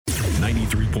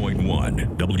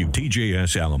93.1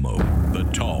 WTJS Alamo, the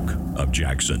talk of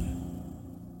Jackson.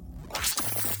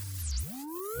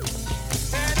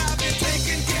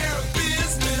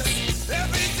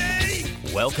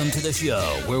 Welcome to the show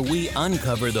where we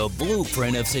uncover the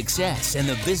blueprint of success and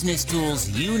the business tools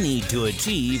you need to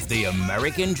achieve the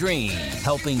American dream,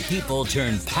 helping people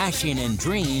turn passion and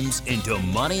dreams into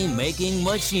money-making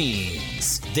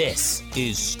machines. This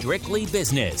is Strictly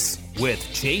Business with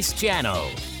Chase Channel.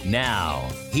 Now,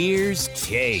 here's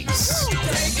Chase.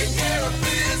 Taking care of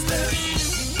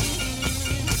business.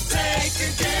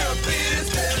 Taking care of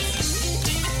business.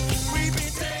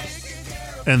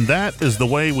 And that is the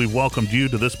way we've welcomed you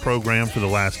to this program for the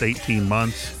last 18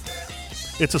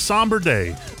 months. It's a somber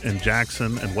day in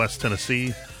Jackson and West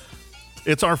Tennessee.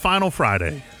 It's our final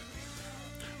Friday.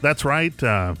 That's right.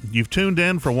 You've tuned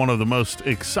in for one of the most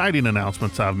exciting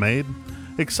announcements I've made.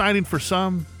 Exciting for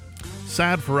some,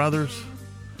 sad for others.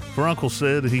 For Uncle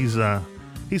Sid, he's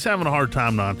having a hard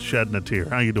time not shedding a tear.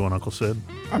 How you doing, Uncle Sid?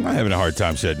 I'm not having a hard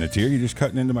time shedding a tear. You're just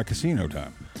cutting into my casino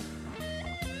time.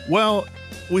 Well,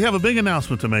 we have a big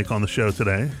announcement to make on the show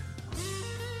today.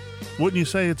 Wouldn't you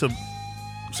say it's a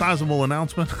sizable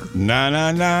announcement? Na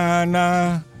na na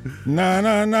na na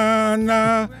na na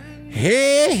na.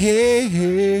 Hey hey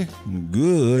hey.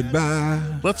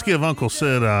 Goodbye. Let's give Uncle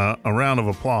Sid a round of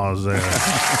applause there.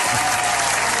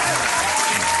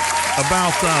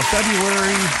 About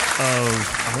February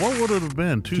of, what would it have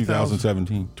been?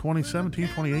 2017. 2017,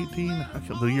 2018?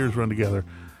 The years run together.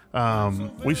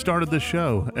 We started this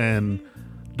show, and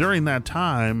during that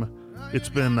time, it's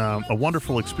been a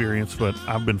wonderful experience, but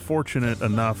I've been fortunate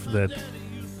enough that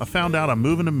I found out I'm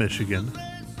moving to Michigan.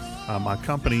 My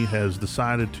company has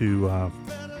decided to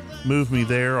move me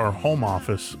there. Our home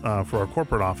office for our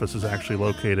corporate office is actually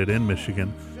located in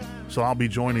Michigan. So I'll be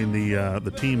joining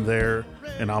the team there,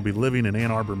 and I'll be living in Ann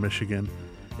Arbor, Michigan.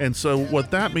 And so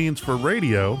what that means for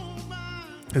radio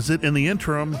is that in the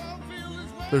interim,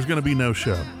 there's going to be no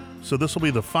show. So this will be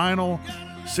the final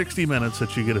 60 minutes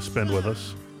that you get to spend with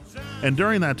us. And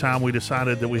during that time, we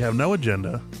decided that we have no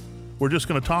agenda. We're just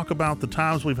going to talk about the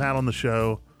times we've had on the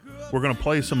show. We're going to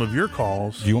play some of your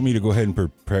calls. Do you want me to go ahead and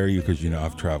prepare you? Because,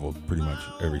 I've traveled pretty much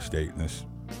every state in this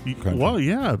country. Well,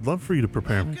 yeah, I'd love for you to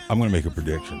prepare me. I'm going to make a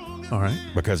prediction. All right.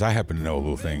 Because I happen to know a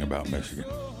little thing about Michigan.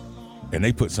 And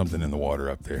they put something in the water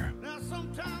up there.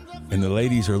 And the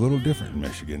ladies are a little different in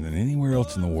Michigan than anywhere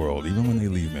else in the world, even when they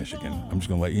leave Michigan. I'm just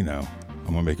going to let you know.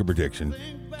 I'm going to make a prediction.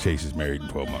 Chase is married in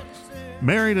 12 months.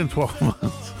 Married in 12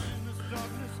 months?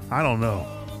 I don't know.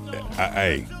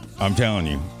 Hey, I'm telling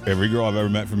you, every girl I've ever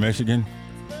met from Michigan,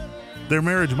 they're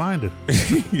marriage-minded.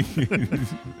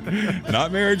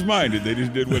 Not marriage-minded. They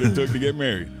just did what it took to get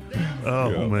married.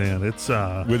 Oh, man. It's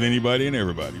with anybody and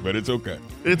everybody, but it's okay.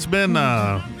 It's been,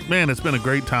 it's been a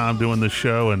great time doing this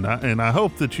show, and I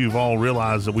hope that you've all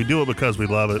realized that we do it because we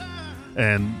love it.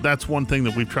 And that's one thing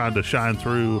that we've tried to shine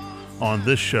through on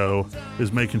this show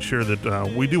is making sure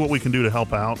that we do what we can do to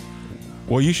help out.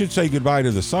 Well, you should say goodbye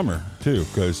to the summer, too,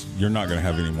 because you're not going to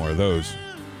have any more of those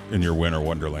in your winter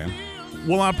wonderland.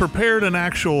 Well, I prepared an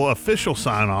actual official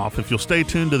sign-off. If you'll stay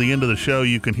tuned to the end of the show,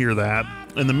 you can hear that.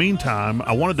 In the meantime,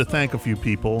 I wanted to thank a few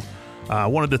people. I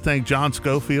wanted to thank John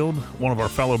Schofield, one of our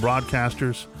fellow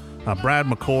broadcasters, Brad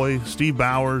McCoy, Steve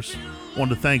Bowers. I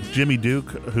wanted to thank Jimmy Duke,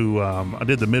 who I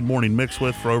did the mid-morning mix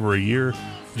with for over a year.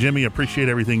 Jimmy, appreciate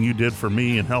everything you did for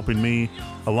me and helping me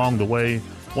along the way.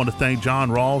 I want to thank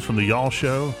John Rawls from the Y'all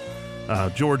Show,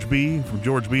 George B. from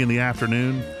George B. in the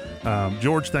Afternoon.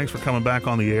 George, thanks for coming back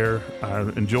on the air. I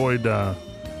enjoyed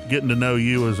getting to know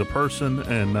you as a person,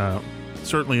 and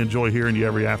certainly enjoy hearing you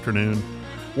every afternoon.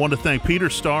 I want to thank Peter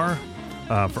Starr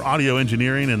for audio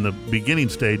engineering in the beginning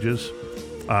stages.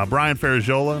 Brian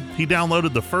Ferrajola, he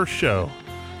downloaded the first show,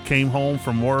 came home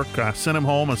from work. I sent him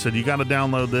home. I said, you got to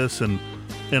download this, and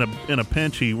in a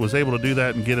pinch, he was able to do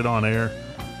that and get it on air.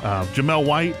 Jamel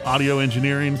White, audio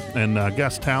engineering and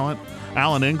guest talent.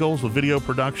 Alan Ingalls with video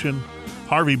production.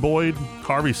 Harvey Boyd.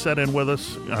 Harvey sat in with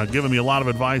us, giving me a lot of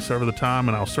advice over the time,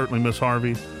 and I'll certainly miss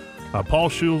Harvey. Paul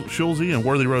Schulze in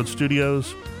Worthy Road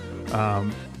Studios.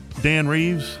 Dan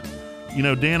Reeves.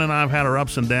 Dan and I have had our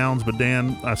ups and downs, but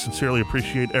Dan, I sincerely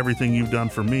appreciate everything you've done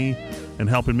for me and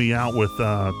helping me out with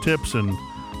tips and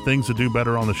things to do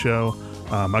better on the show.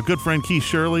 My good friend Keith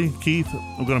Shirley. Keith,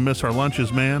 I'm going to miss our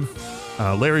lunches, man.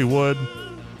 Larry Wood,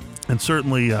 and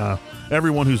certainly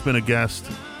everyone who's been a guest.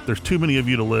 There's too many of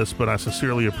you to list, but I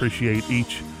sincerely appreciate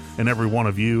each and every one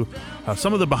of you.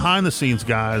 Some of the behind-the-scenes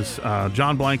guys,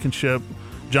 John Blankenship.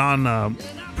 John,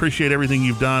 appreciate everything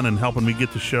you've done and helping me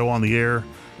get the show on the air.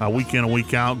 week in and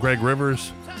week out. Greg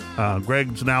Rivers.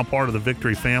 Greg's now part of the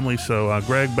Victory family. So,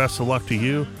 Greg, best of luck to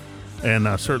you,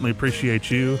 and certainly appreciate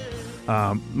you.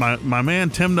 My man,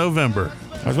 Tim November.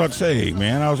 I was about to say,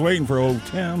 man, I was waiting for old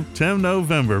Tim. Tim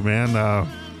November, man.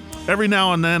 Every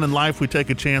now and then in life, we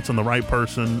take a chance on the right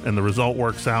person, and the result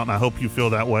works out, and I hope you feel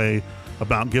that way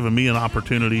about giving me an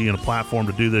opportunity and a platform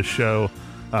to do this show.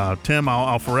 Tim,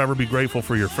 I'll forever be grateful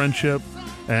for your friendship,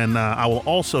 and I will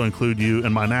also include you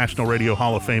in my National Radio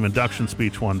Hall of Fame induction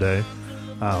speech one day.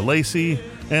 Lacey,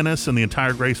 Ennis, and the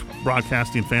entire Grace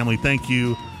Broadcasting family, thank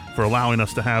you for allowing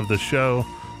us to have this show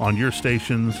on your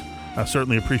stations. I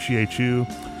certainly appreciate you.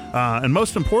 And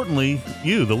most importantly,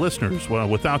 you, the listeners. Well,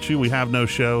 without you, we have no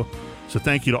show. So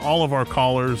thank you to all of our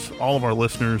callers, all of our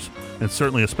listeners, and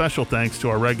certainly a special thanks to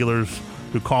our regulars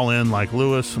who call in, like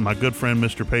Lewis and my good friend,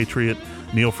 Mr. Patriot,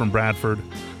 Neil from Bradford.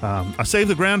 I saved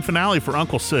the grand finale for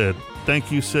Uncle Sid.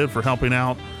 Thank you, Sid, for helping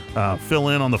out, fill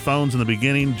in on the phones in the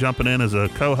beginning, jumping in as a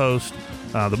co-host.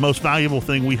 The most valuable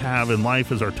thing we have in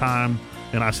life is our time,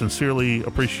 and I sincerely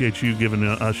appreciate you giving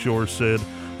us yours, Sid,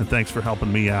 and thanks for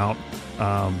helping me out.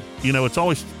 It's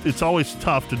always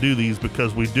tough to do these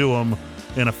because we do them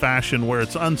in a fashion where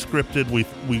it's unscripted. We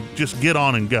just get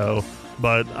on and go.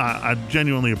 But I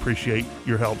genuinely appreciate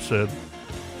your help, Sid.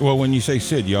 Well, when you say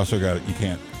Sid, you also got you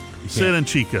can't. Sid and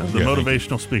Chica, the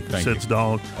motivational speaker, Sid's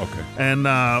dog. Okay. And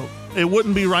it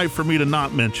wouldn't be right for me to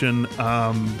not mention.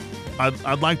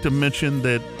 I'd like to mention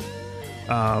that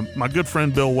my good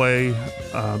friend Bill Way,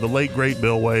 the late great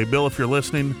Bill Way. Bill, if you're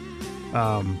listening.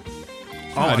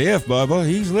 Bubba,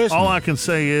 he's listening. All I can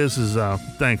say is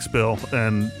thanks, Bill.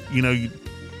 And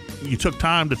you took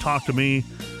time to talk to me.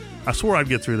 I swore I'd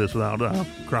get through this without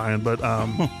crying, but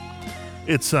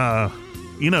it's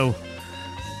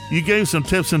you gave some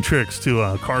tips and tricks to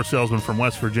a car salesman from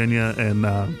West Virginia, and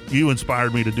you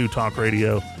inspired me to do talk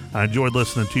radio. I enjoyed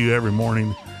listening to you every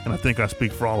morning, and I think I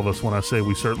speak for all of us when I say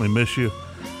we certainly miss you.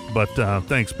 But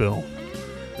thanks, Bill.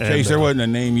 Chase, there wasn't a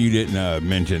name you didn't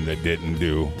mention that didn't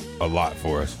do a lot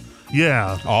for us.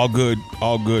 Yeah. All good,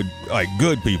 like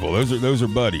good people. Those are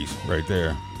buddies right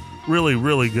there. Really,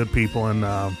 really good people. And,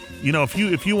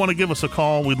 if you want to give us a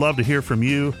call, we'd love to hear from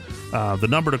you. The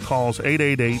number to call is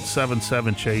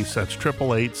 888-77-CHASE. That's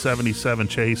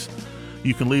 888-77-CHASE.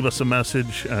 You can leave us a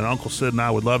message, and Uncle Sid and I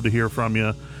would love to hear from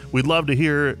you. We'd love to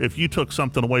hear if you took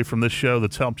something away from this show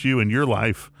that's helped you in your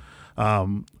life.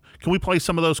 Can we play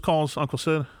some of those calls, Uncle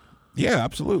Sid? Yeah,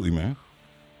 absolutely, man.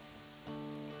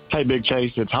 Hey, Big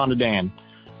Chase, it's Honda Dan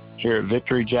here at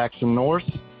Victory Jackson North.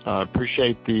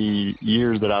 Appreciate the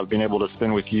years that I've been able to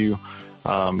spend with you,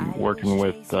 working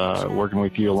with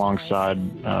you alongside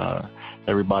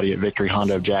everybody at Victory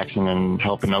Honda of Jackson and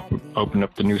helping open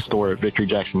up the new store at Victory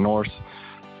Jackson North.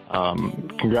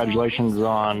 Congratulations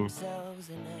on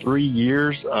 3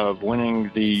 years of winning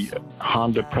the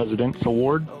Honda President's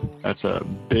Award. That's a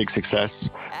big success.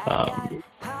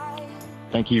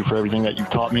 Thank you for everything that you've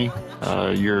taught me.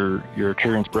 You're a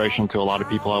true inspiration to a lot of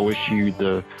people. I wish you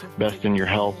the best in your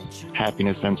health,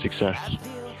 happiness, and success.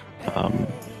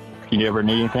 If you ever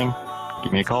need anything,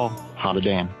 give me a call. Honda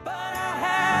Dan. But I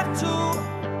have to,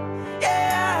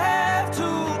 yeah, I have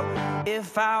to,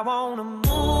 if I want to move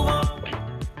on.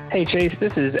 Hey Chase,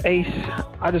 this is Ace.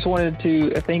 I just wanted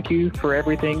to thank you for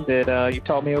everything that you've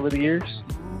taught me over the years.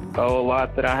 A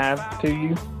lot that I have to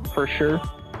you, for sure.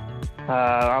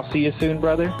 I'll see you soon,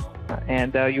 brother,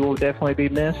 and you will definitely be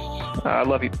missed. I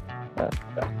love you.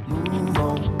 Move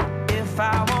on, if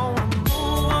I want to move on.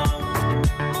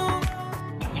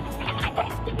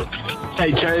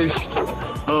 Hey Chase,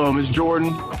 it's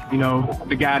Jordan,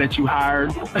 the guy that you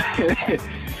hired.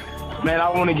 Man, I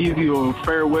want to give you a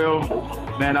farewell.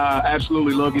 Man, I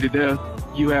absolutely love you to death.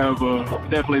 You have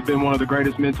definitely been one of the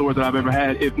greatest mentors that I've ever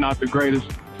had, if not the greatest.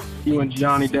 You and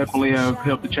Johnny definitely have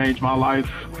helped to change my life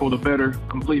for the better,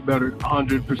 complete better,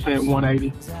 100%,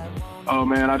 180. Oh,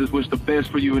 man, I just wish the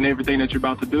best for you and everything that you're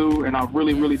about to do, and I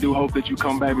really, really do hope that you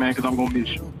come back, man, because I'm going to miss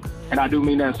you. And I do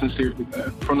mean that sincerely,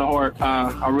 man. From the heart,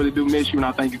 I really do miss you, and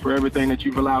I thank you for everything that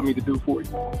you've allowed me to do for you.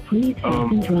 Please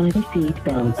fasten driver seat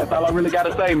belt. That's all I really got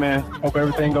to say, man. Hope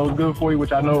everything goes good for you,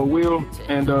 which I know it will,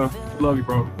 and love you,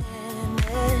 bro.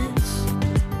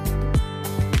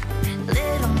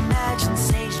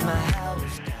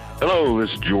 Hello,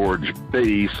 this is George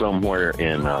B. somewhere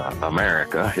in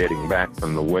America, heading back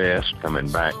from the West, coming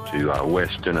back to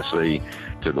West Tennessee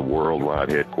to the worldwide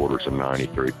headquarters of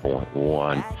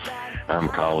 93.1. I'm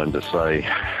calling to say,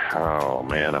 oh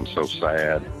man, I'm so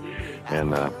sad.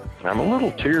 And I'm a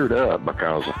little teared up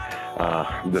because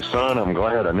the son I'm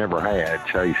glad I never had,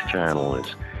 Chase Channel,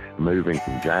 is moving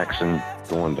from Jackson,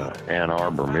 going to Ann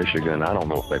Arbor, Michigan. I don't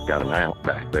know if they've got an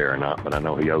Outback there or not, but I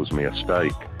know he owes me a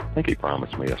steak. I think he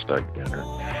promised me a steak dinner.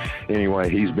 Anyway,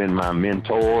 he's been my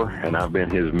mentor, and I've been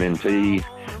his mentee.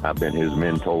 I've been his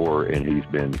mentor, and he's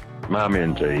been my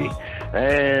mentee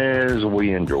as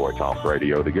we enjoy talk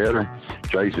radio together.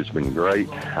 Chase, it's been great.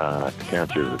 I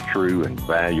count you as a true and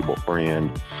valuable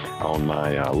friend on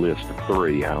my list of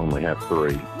 3. I only have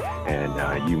 3,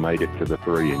 and you made it to the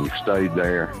 3, and you stayed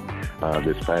there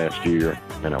this past year,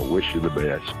 and I wish you the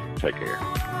best. Take care.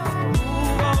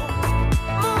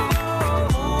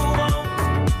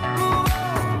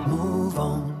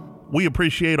 We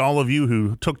appreciate all of you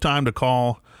who took time to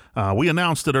call. We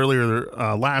announced it earlier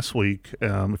last week,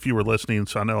 if you were listening,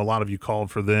 so I know a lot of you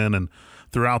called for then, and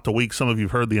throughout the week, some of you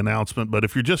have heard the announcement. But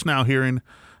if you're just now hearing,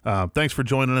 thanks for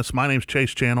joining us. My name's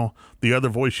Chase Channel. The other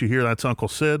voice you hear, that's Uncle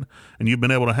Sid, and you've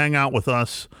been able to hang out with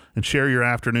us and share your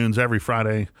afternoons every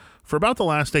Friday for about the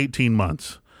last 18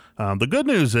 months. The good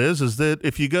news is that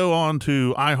if you go on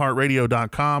to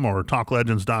iHeartRadio.com or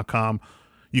TalkLegends.com,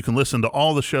 you can listen to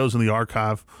all the shows in the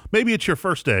archive. Maybe it's your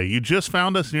first day. You just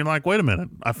found us, and you're like, wait a minute,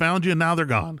 I found you, and now they're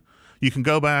gone. You can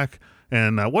go back,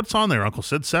 and what's on there, Uncle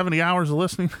Sid? 70 hours of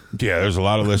listening? Yeah, there's a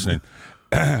lot of listening.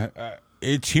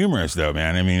 It's humorous, though,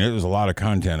 man. I mean, there's a lot of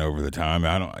content over the time.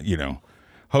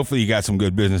 Hopefully you got some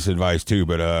good business advice, too,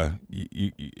 but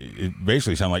it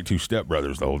basically sounded like 2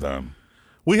 stepbrothers the whole time.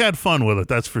 We had fun with it,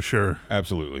 that's for sure.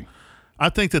 Absolutely. I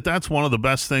think that that's one of the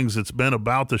best things that's been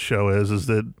about the show is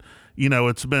that,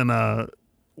 it's been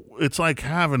it's like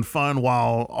having fun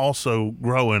while also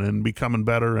growing and becoming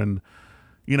better. And,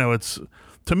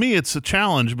 to me, it's a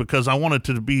challenge because I want it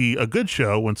to be a good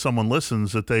show when someone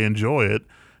listens, that they enjoy it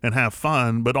and have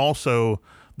fun, but also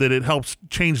that it helps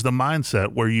change the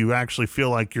mindset where you actually feel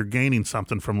like you're gaining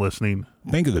something from listening.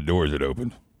 Think of the doors it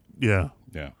opened. Yeah.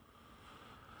 Yeah.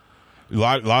 A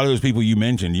lot of those people you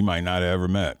mentioned, you might not have ever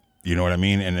met. You know what I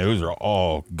mean? And those are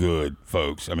all good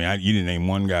folks. I mean, you didn't name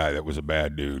one guy that was a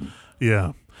bad dude.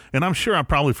 Yeah. And I'm sure I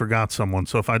probably forgot someone.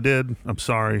 So if I did, I'm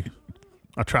sorry.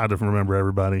 I tried to remember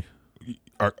everybody.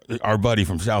 Our buddy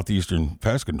from Southeastern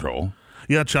Pest Control.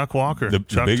 Yeah, Chuck Walker.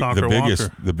 Walker.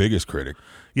 The biggest critic.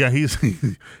 Yeah,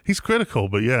 he's critical,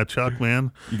 but yeah, Chuck,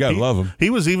 man. You got to love him.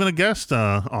 He was even a guest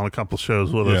on a couple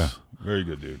shows with us. Yeah, very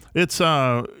good dude. It's,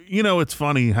 it's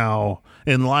funny how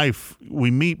in life we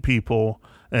meet people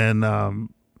and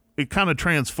it kind of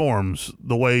transforms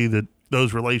the way that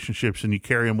those relationships and you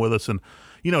carry them with us. And,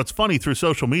 it's funny through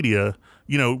social media,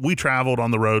 we traveled on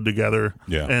the road together.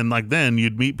 Yeah. And like then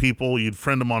you'd meet people, you'd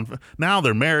friend them on. Now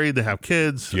they're married, they have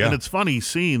kids. Yeah. And it's funny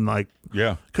seeing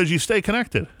because you stay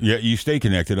connected. Yeah, you stay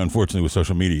connected. Unfortunately, with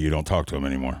social media, you don't talk to them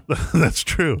anymore. That's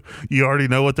true. You already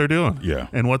know what they're doing. Yeah.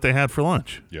 And what they had for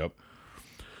lunch. Yep.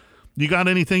 You got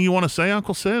anything you want to say,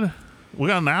 Uncle Sid? We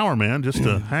got an hour, man, just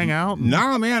to hang out.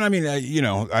 No, man. I mean, I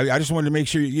just wanted to make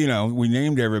sure, we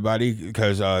named everybody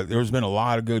because there's been a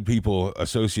lot of good people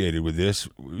associated with this,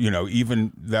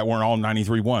 even that weren't all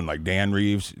 93.1, like Dan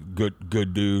Reeves,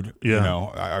 good dude. Yeah.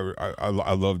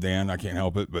 I love Dan. I can't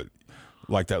help it, but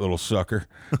like that little sucker.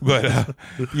 But,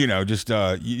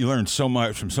 you learn so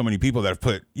much from so many people that have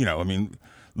put,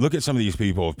 look at some of these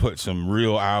people have put some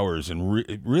real hours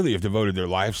and really have devoted their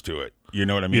lives to it. You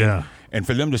know what I mean? Yeah. And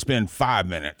for them to spend 5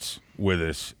 minutes with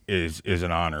us is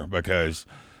an honor because,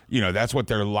 that's what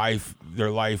their life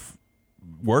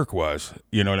work was.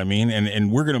 You know what I mean?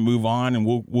 And we're going to move on and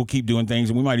we'll keep doing things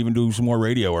and we might even do some more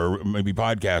radio or maybe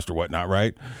podcast or whatnot,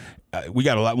 right? We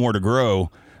got a lot more to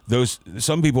grow.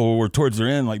 Some people were towards their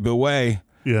end, like Bill Way,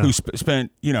 who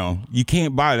spent, you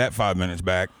can't buy that 5 minutes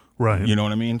back. Right. You know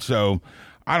what I mean? So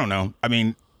I don't know. I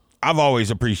mean, I've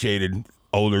always appreciated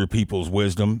older people's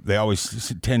wisdom. They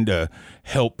always tend to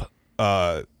help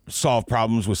solve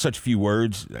problems with such few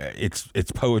words.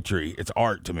 It's poetry. It's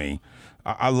art to me.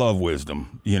 I love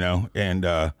wisdom, and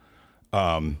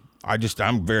I'm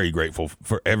very grateful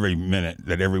for every minute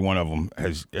that every one of them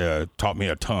has taught me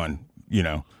a ton,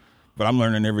 but I'm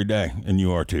learning every day and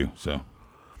you are too. So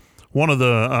one of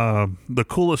the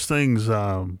coolest things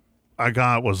I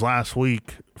got was last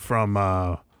week from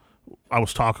I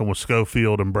was talking with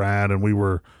Schofield and Brad, and we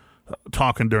were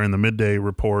talking during the midday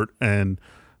report, and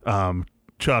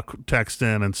Chuck texted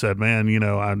in and said, man,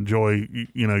 I enjoy,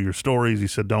 your stories. He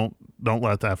said, don't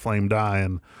let that flame die.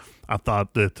 And I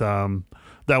thought that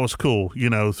that was cool,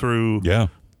 through,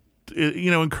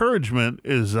 encouragement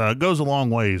is goes a long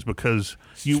ways because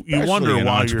you wonder in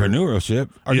why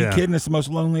entrepreneurship. Are you kidding? It's the most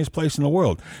loneliest place in the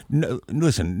world. No,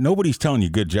 listen, nobody's telling you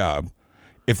good job.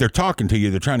 If they're talking to you,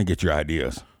 they're trying to get your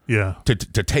ideas. Yeah. To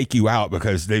take you out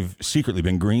because they've secretly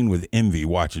been green with envy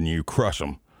watching you crush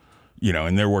them.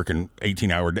 and they're working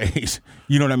 18-hour days.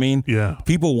 You know what I mean? Yeah.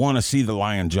 People want to see the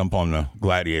lion jump on the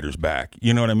gladiator's back.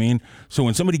 You know what I mean? So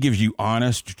when somebody gives you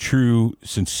honest, true,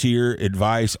 sincere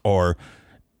advice, or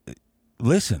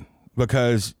listen,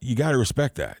 because you got to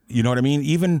respect that. You know what I mean?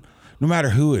 Even no matter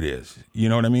who it is. You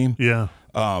know what I mean? Yeah.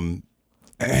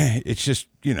 It's just,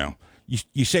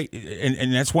 you say,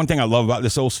 and that's one thing I love about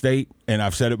this old state, and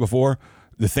I've said it before.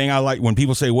 The thing I like when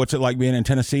people say, "What's it like being in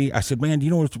Tennessee?" I said, "Man, do you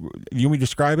know what? You want me to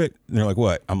describe it?" And they're like,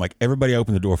 "What?" I'm like, "Everybody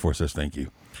open the door for us says thank you."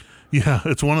 Yeah,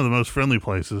 it's one of the most friendly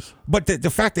places. But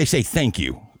the fact they say thank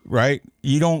you, right?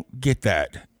 You don't get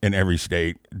that in every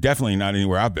state. Definitely not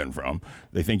anywhere I've been from.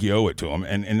 They think you owe it to them,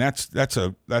 and that's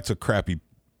a crappy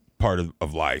part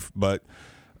of life. But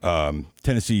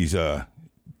Tennessee's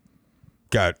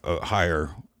got a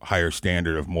higher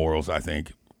standard of morals, I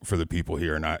think, for the people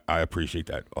here, and I appreciate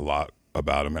that a lot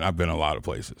about them. And I've been a lot of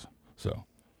places, so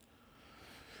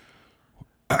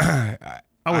I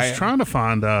was trying to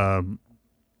find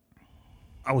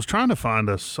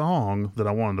a song that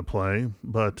I wanted to play,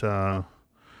 but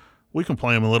we can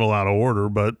play them a little out of order.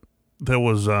 But there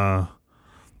was one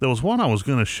I was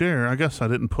going to share. I guess I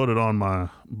didn't put it on my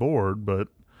board, but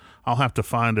I'll have to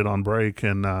find it on break.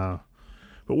 And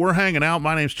but we're hanging out.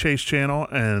 My name's Chase Channel,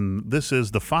 and this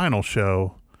is the final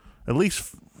show, at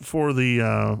least for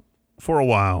a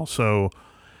while. So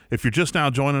if you're just now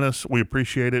joining us, we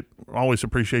appreciate it. Always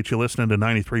appreciate you listening to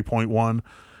 93.1.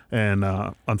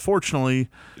 And unfortunately,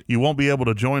 you won't be able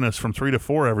to join us from 3 to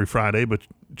 4 every Friday. But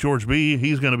George B.,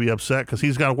 he's going to be upset because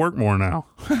he's got to work more now.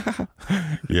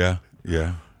 Yeah.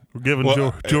 We're giving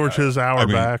George his hour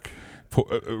back.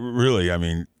 Really,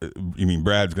 you mean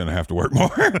Brad's going to have to work more?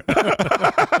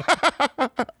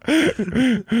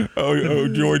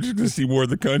 George is going to see more of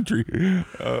the country.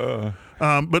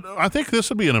 But I think this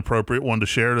would be an appropriate one to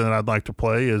share that I'd like to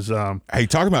play is... hey,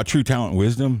 talking about true talent and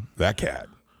wisdom, that cat.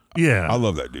 Yeah. I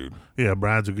love that dude. Yeah,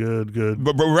 Brad's a good...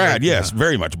 But Brad, yes,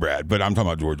 very much Brad, but I'm talking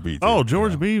about George B. too. Oh,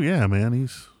 George B., yeah, man,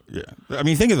 he's... Yeah.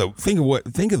 Think of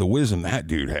the wisdom that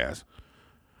dude has.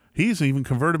 He's even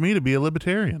converted me to be a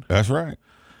libertarian. That's right.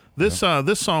 This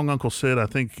song, Uncle Sid, I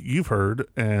think you've heard,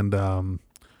 and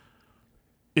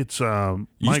it's you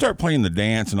start playing the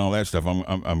dance and all that stuff.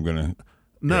 I'm gonna.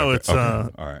 No, yeah, it's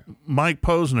all right. Mike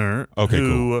Posner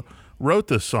who wrote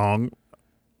this song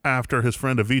after his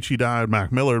friend Avicii died.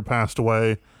 Mac Miller had passed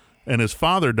away, and his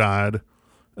father died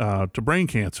to brain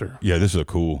cancer. Yeah, this is a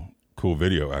cool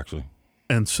video actually.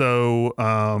 And so.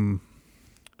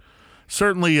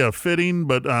 Certainly fitting,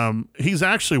 but he's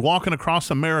actually walking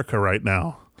across America right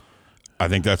now. I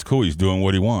think that's cool. He's doing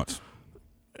what he wants.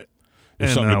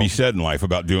 There's something to be said in life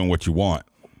about doing what you want.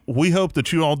 We hope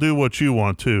that you all do what you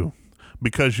want to,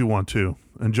 because you want to.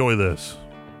 Enjoy this.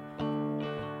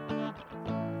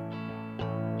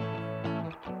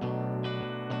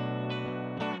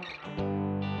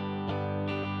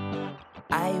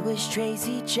 I wish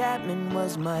Tracy Chapman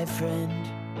was my friend.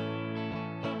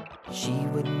 She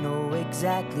would know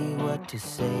exactly what to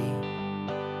say.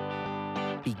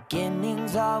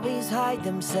 Beginnings always hide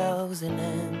themselves in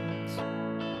ends.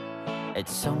 At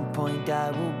some point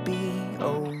I will be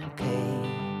okay.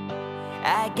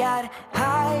 I got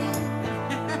high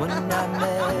when I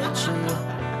met you.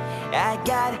 I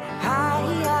got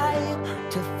high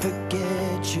to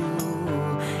forget you.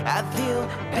 I feel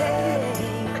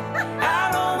pain. I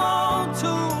don't want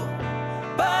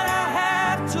to, but I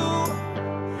have to.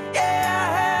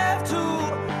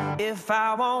 If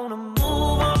I wanna move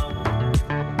on,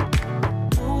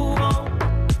 move on,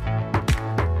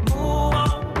 move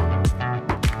on,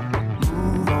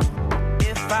 move on.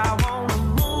 If I wanna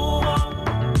move on,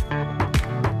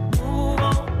 move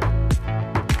on,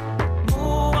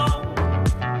 move on,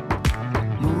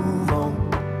 move on.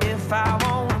 If I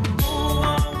wanna move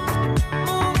on,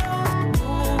 move on,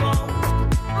 move on, move on,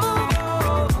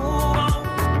 move on,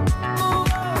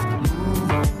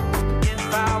 move on. If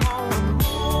I wanna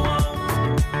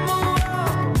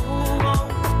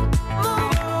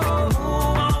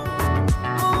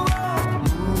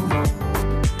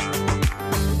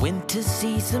to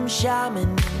see some shaman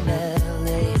in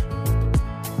LA,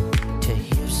 to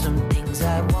hear some things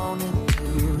I wanted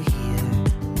to hear.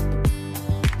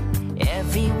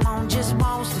 Everyone just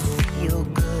wants to feel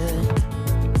good.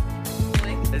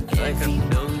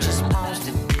 Everyone just wants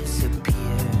to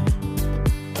disappear.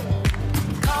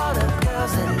 Call the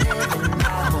girls that live in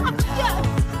my hometown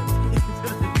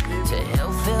to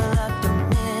help fill up the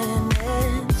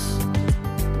minutes.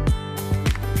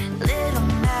 Little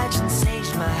Imagine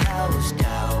saged my house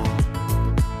down.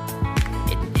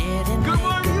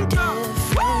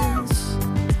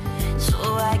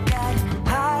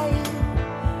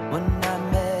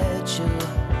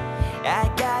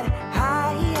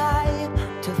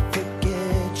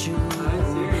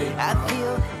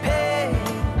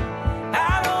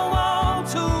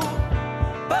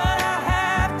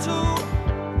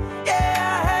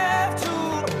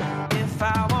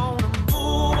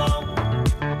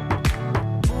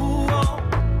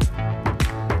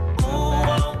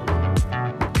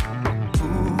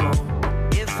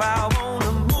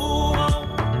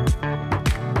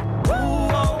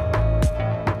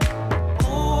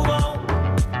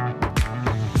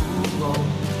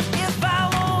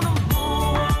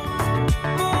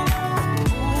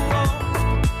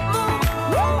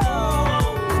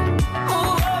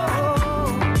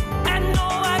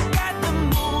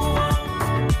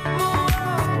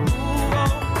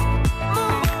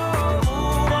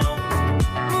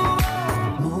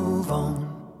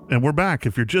 And we're back.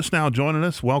 If you're just now joining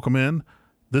us, welcome in.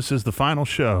 This is the final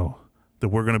show that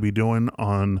we're going to be doing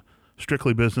on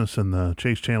Strictly Business and the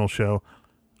Chase Channel show.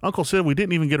 Uncle Sid, we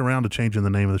didn't even get around to changing the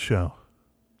name of the show.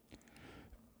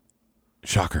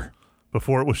 Shocker.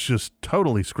 Before it was just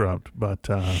totally scrubbed, but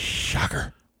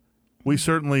shocker. We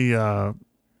certainly,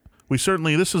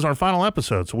 this is our final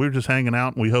episode, so we're just hanging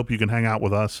out, and we hope you can hang out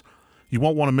with us. You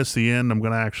won't want to miss the end. I'm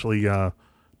going to actually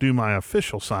do my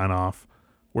official sign-off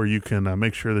where you can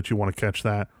make sure that you want to catch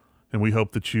that, and we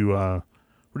hope that you, we're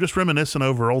just reminiscing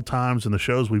over old times and the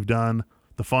shows we've done,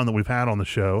 the fun that we've had on the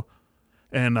show.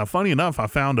 And funny enough, I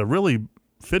found a really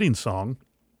fitting song,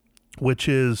 which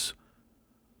is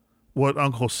what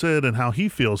Uncle Sid and how he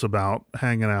feels about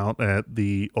hanging out at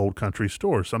the Old Country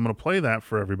Store. So I'm going to play that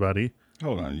for everybody.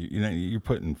 Hold on. You're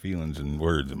putting feelings and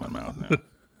words in my mouth now.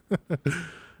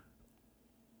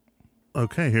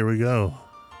 Okay, here we go.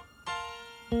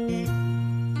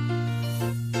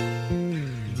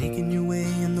 Making your way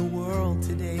in the world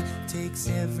today takes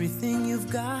everything you've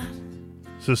got.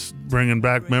 Is this bringing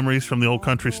back memories from the Old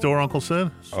Country Store, Uncle Sid?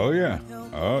 Oh, yeah.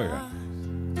 Oh, yeah.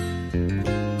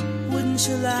 Wouldn't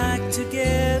you like to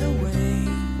get away?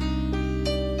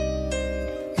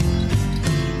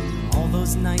 All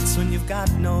those nights when you've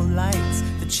got no lights,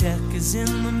 the check is in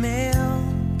the mail,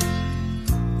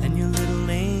 and your little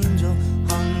angel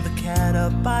hung the cat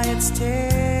up by its tail,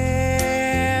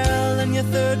 and your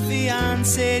third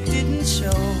fiancé didn't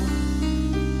show.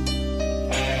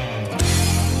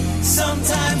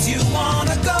 Sometimes you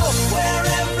wanna go where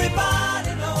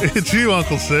everybody knows. It's you,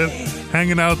 Uncle Sid,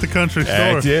 hanging out at the country store.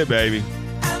 That's it, baby.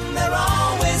 And they're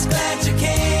always glad you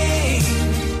came.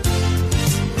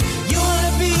 You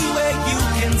wanna be where you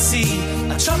can see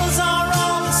our troubles are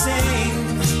all the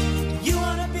same. You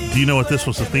wanna be. Do you know what this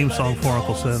was the theme song for,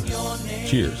 Uncle Sid?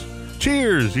 Cheers.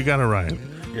 Cheers, you got it right.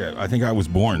 Yeah, I think I was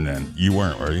born then. You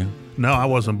weren't, were you? No, I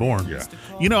wasn't born. Yeah.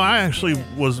 You know, I actually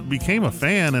became a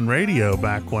fan in radio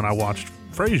back when I watched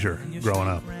Frasier growing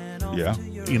up. Yeah.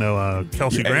 You know,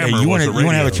 Kelsey Hey, Grammer you was want a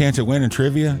radio. to have a chance at winning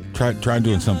trivia? Try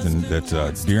doing something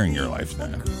that's during your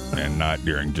lifespan and not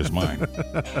during just mine.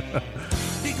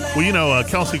 Well, you know,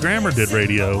 Kelsey Grammer did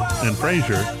radio and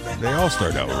Frasier. They all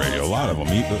start out with radio. A lot of them.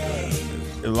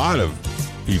 A lot of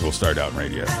people start out in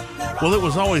radio. Well, it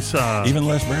was always even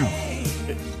Les Brown.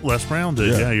 Les Brown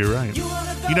did. Yeah, you're right.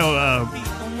 You know,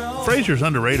 Frasier's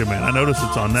underrated, man. I noticed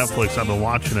it's on Netflix. I've been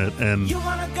watching it, and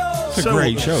it's a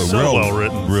great show. So well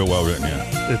written. Real well written,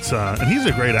 yeah. It's and he's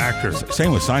a great actor.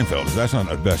 Same with Seinfeld. That's not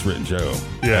the best written show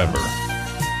ever.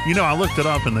 You know, I looked it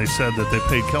up, and they said that they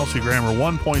paid Kelsey Grammer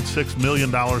 $1.6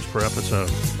 million per episode.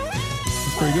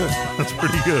 That's pretty good. That's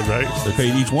pretty good, right? They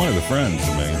paid each one of the friends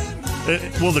 $1 million.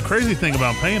 Well, the crazy thing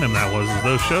about paying him that was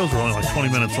those shows were only like 20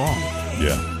 minutes long.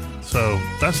 Yeah. So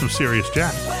that's some serious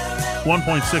jack.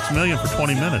 $1.6 million for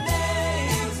 20 minutes.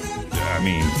 I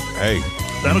mean, hey,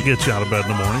 that'll get you out of bed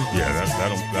in the morning. Yeah,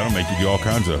 that'll make you do all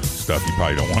kinds of stuff you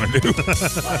probably don't want to do.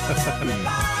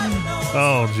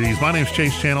 Oh, geez. My name's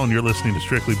Chase Channel, and you're listening to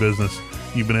Strictly Business.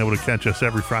 You've been able to catch us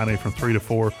every Friday from 3 to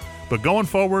 4. But going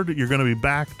forward, you're going to be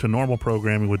back to normal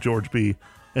programming with George B.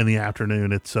 in the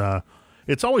afternoon. It's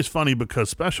always funny because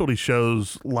specialty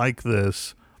shows like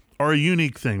this are a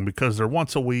unique thing because they're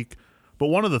once a week. But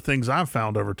one of the things I've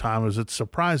found over time is it's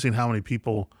surprising how many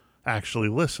people actually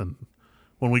listen.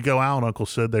 When we go out, Uncle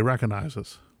Sid, they recognize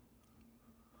us.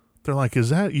 They're like,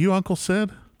 "Is that you, Uncle Sid?"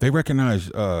 They recognize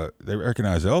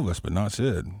Elvis, but not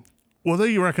Sid. Well,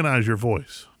 they recognize your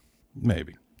voice.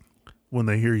 Maybe. When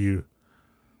they hear you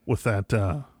with that,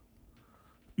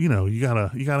 you know, you got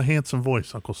a handsome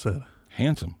voice, Uncle Sid.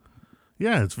 Handsome?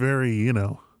 Yeah, it's very, you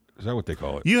know. Is that what they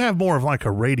call it? You have more of like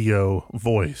a radio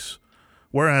voice,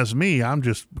 whereas me, I'm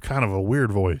just kind of a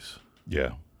weird voice.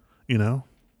 Yeah. You know?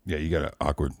 Yeah, you got an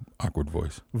awkward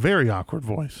voice. Very awkward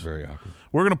voice. Very awkward.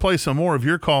 We're going to play some more of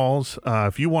your calls.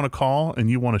 If you want to call and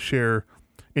you want to share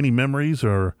any memories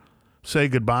or say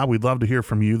goodbye, we'd love to hear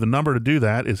from you. The number to do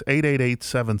that is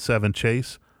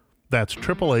 888-77-CHASE. That's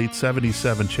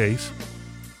 888-77-CHASE.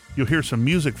 You'll hear some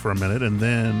music for a minute, and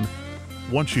then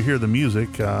once you hear the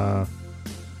music,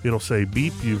 it'll say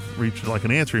beep. You've reached like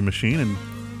an answering machine, and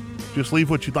just leave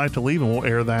what you'd like to leave, and we'll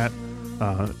air that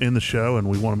in the show, and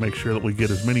we want to make sure that we get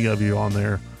as many of you on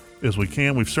there as we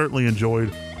can. We've certainly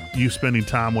enjoyed you spending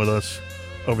time with us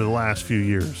over the last few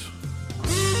years.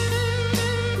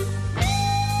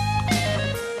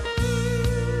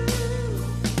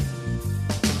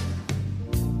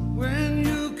 When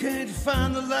you can't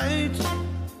find the light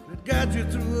that got you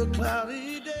through a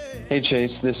cloudy day. Hey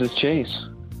Chase, this is Chase.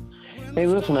 Hey,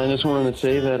 listen, I just wanted to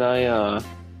say that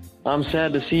I'm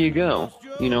sad to see you go.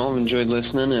 You know, I've enjoyed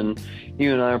listening, and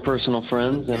you and I are personal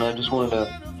friends, and I just wanted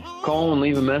to call and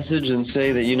leave a message and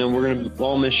say that, we're going to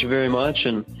all miss you very much,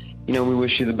 and, we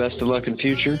wish you the best of luck in the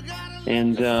future.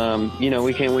 And,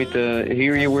 we can't wait to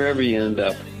hear you wherever you end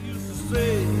up.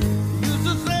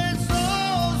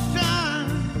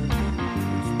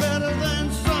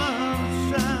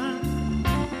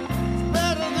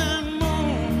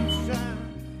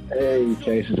 Hey,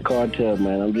 Chase, it's Cartel,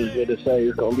 man. I'm just here to say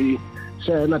it's going to be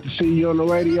sad not to see you on the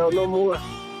radio no more.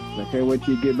 I can't wait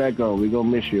till you get back on. We're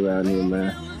going to miss you around here,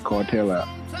 man. Cartel out.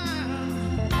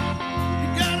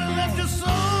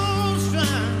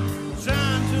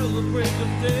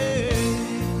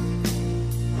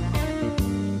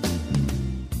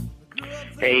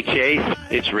 Hey, Chase,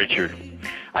 it's Richard.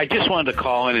 I just wanted to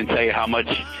call in and tell you how much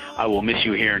I will miss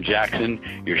you here in Jackson.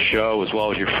 Your show, as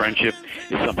well as your friendship,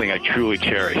 is something I truly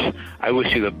cherish. I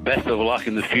wish you the best of luck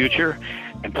in the future,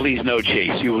 and please know,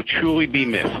 Chase, you will truly be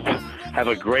missed. Have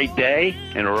a great day,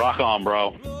 and rock on,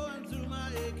 bro.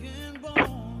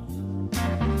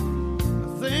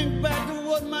 Think back to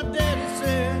what my daddy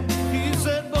said. He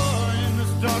said, boy, in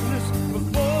this darkness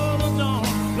before the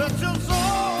dawn, let your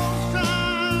soul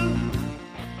shine.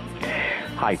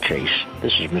 Hi, Chase.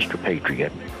 This is Mr.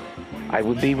 Patriot. I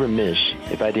would be remiss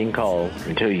if I didn't call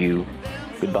and tell you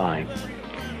goodbye.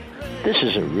 This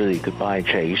isn't really goodbye,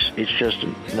 Chase. It's just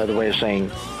another way of saying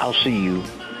I'll see you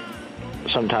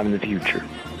sometime in the future.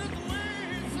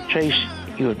 Chase,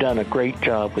 you have done a great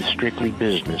job with Strictly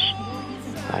Business.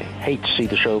 I hate to see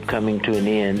the show coming to an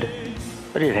end,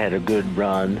 but it had a good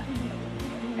run,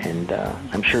 and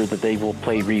I'm sure that they will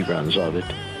play reruns of it.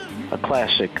 A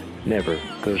classic never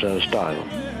goes out of style.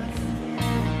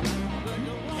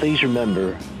 Please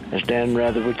remember, as Dan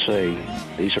Rather would say,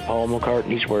 these are Paul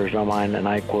McCartney's words, not mine, and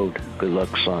I quote, "Good luck,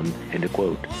 son," end of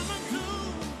quote.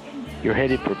 You're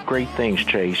headed for great things,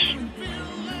 Chase,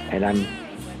 and I'm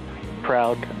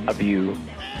proud of you.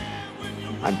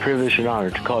 I'm privileged and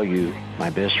honored to call you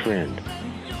my best friend.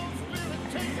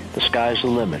 The sky's the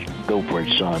limit. Go for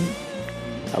it, son.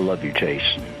 I love you, Chase.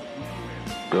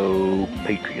 Go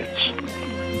Patriots.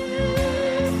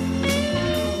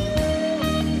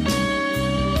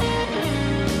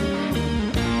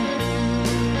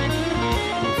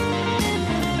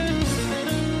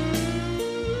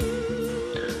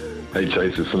 Hey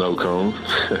Chase, it's Snow Combs,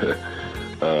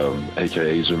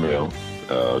 aka Jamel.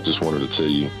 Just wanted to tell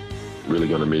you, really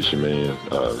gonna miss you, man.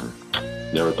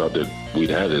 Never thought that we'd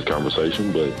have this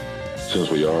conversation, but since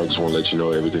we are, I just want to let you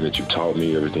know everything that you've taught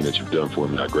me, everything that you've done for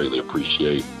me, I greatly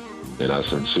appreciate, and I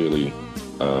sincerely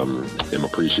am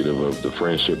appreciative of the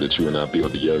friendship that you and I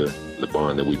built together, the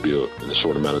bond that we built in a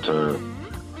short amount of time.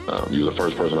 You were the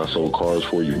first person I sold cars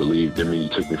for. You believed in me. You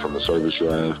took me from the service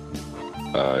drive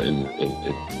and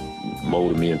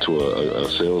molded me into a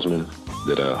salesman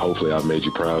that hopefully I've made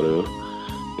you proud of.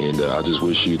 And I just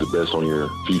wish you the best on your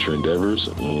future endeavors.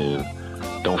 And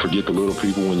don't forget the little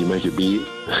people when you make it big.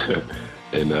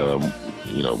 And,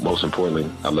 most importantly,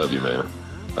 I love you, man.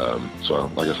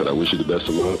 So, like I said, I wish you the best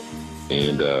of luck.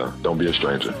 And don't be a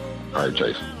stranger. All right,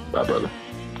 Chase. Bye, brother.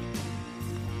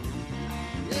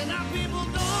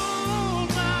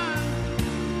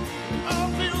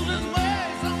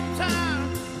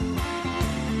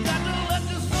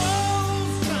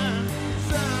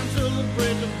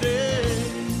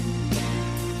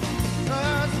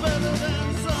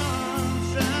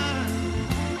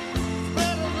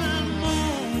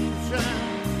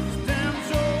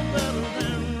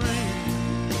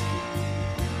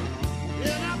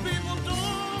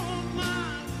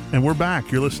 And we're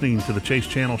back. You're listening to the Chase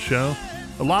Channel Show.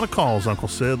 A lot of calls, Uncle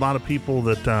Sid. A lot of people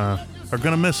that are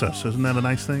going to miss us. Isn't that a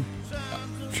nice thing?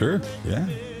 Sure, yeah.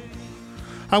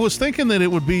 I was thinking that it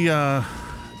would be, it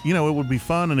would be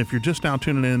fun. And if you're just now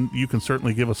tuning in, you can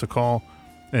certainly give us a call.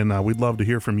 And we'd love to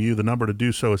hear from you. The number to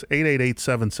do so is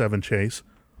 888-77-CHASE.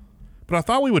 But I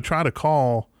thought we would try to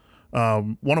call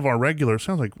one of our regular,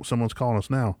 sounds like someone's calling us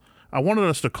now. I wanted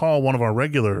us to call one of our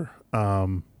regular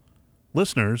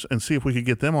listeners and see if we could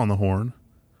get them on the horn.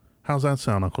 How's that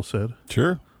sound, Uncle Sid?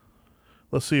 Sure.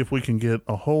 Let's see if we can get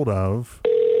a hold of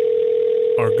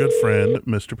our good friend,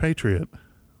 Mr. Patriot.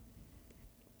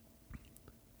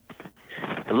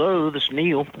 Hello, this is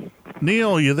Neil.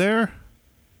 Neil, you there?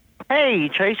 Hey,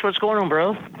 Chase, what's going on,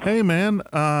 bro? Hey, man.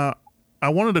 I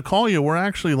wanted to call you. We're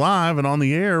actually live and on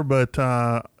the air, but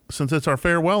since it's our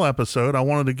farewell episode, I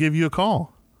wanted to give you a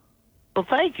call. Well,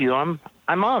 thank you. I'm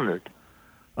honored.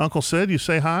 Uncle Sid, you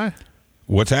say hi?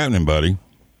 What's happening, buddy?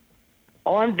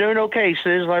 Oh, I'm doing okay,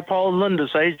 Sid. Like Paul and Linda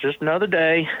say, just another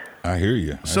day. I hear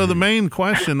you. So the main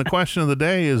question, the question of the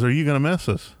day is, are you going to miss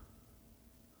us?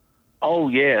 Oh,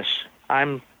 yes.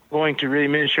 I'm going to really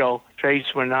miss y'all,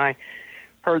 Chase, when I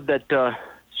heard that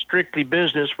Strictly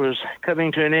Business was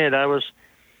coming to an end, I was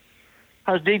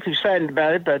deeply saddened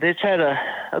about it, but it's had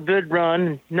a good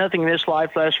run. Nothing in this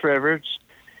life lasts forever.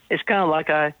 It's kind of like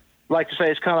I like to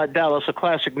say, it's kind of like Dallas. A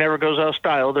classic never goes out of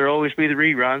style. There'll always be the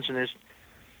reruns, and as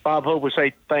Bob Hope would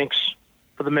say, thanks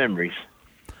for the memories.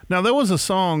 Now, there was a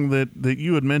song that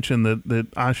you had mentioned that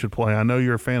I should play. I know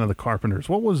you're a fan of the Carpenters.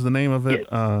 What was the name of it?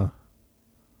 Yes.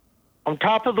 On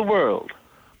Top of the World.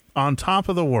 On Top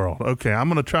of the World. Okay, I'm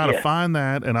going to try to find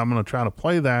that, and I'm going to try to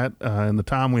play that in the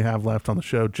time we have left on the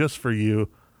show just for you.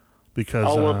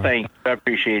 Because thanks. I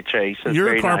appreciate it, Chase. That's you're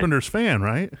very a Carpenters nice. fan,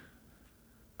 right?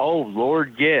 Oh,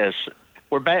 Lord, yes.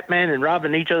 We're Batman and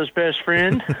Robin, each other's best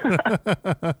friend.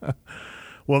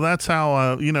 Well, that's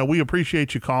how, we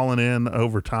appreciate you calling in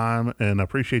over time and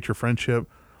appreciate your friendship.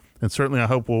 And certainly I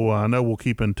hope we'll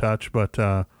keep in touch. But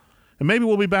and maybe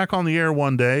we'll be back on the air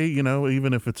one day,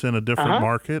 even if it's in a different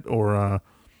market. Or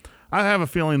I have a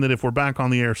feeling that if we're back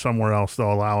on the air somewhere else,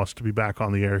 they'll allow us to be back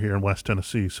on the air here in West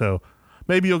Tennessee. So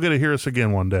maybe you'll get to hear us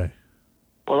again one day.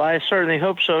 Well, I certainly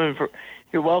hope so. And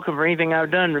you're welcome for anything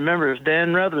I've done. Remember, as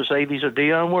Dan Rutherford say, these are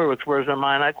Dionne Warwick's words of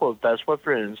mine. I quote, that's what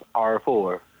friends are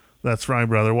for. That's right,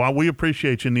 brother. Well, we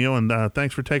appreciate you, Neil, and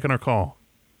thanks for taking our call.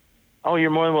 Oh, you're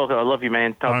more than welcome. I love you,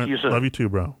 man. Talk to you soon. Love you too,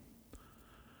 bro.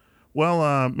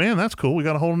 Well, man, that's cool. We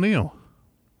got a hold of Neil.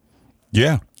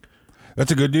 Yeah.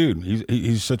 That's a good dude.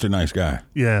 He's such a nice guy.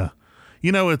 Yeah.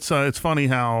 It's funny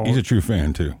how... He's a true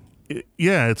fan, too.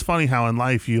 It's funny how in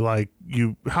life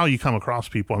how you come across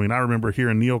people. I mean, I remember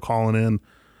hearing Neil calling in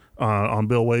on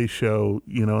Bill Way's show,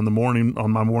 in the morning, on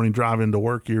my morning drive into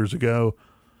work years ago,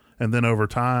 and then over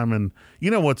time. And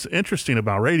what's interesting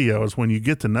about radio is when you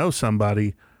get to know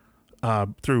somebody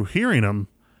through hearing them,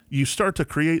 you start to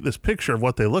create this picture of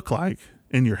what they look like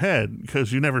in your head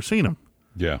because you've never seen them.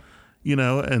 Yeah.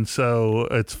 And so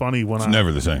it's funny when it's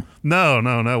never the same. No.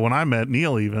 When I met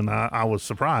Neil, even I was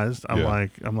surprised. I'm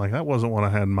like, that wasn't what I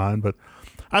had in mind. But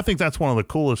I think that's one of the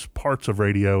coolest parts of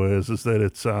radio is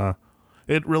that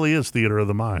it really is theater of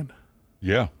the mind.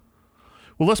 Yeah.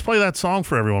 Well, let's play that song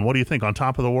for everyone. What do you think? On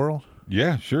Top of the World?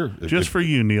 Yeah, sure. Just for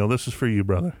you, Neil. This is for you,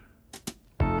 brother.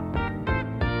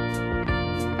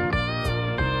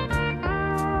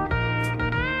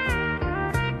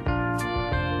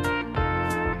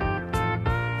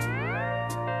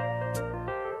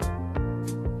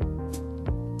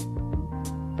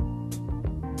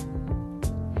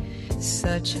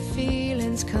 Such a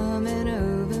feeling's coming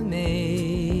over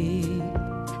me.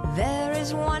 There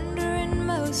is wonder in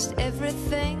most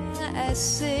everything I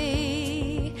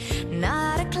see.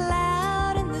 Not a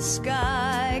cloud in the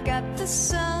sky, got the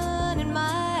sun in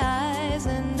my eyes,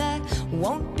 and I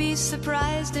won't be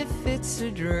surprised if it's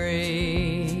a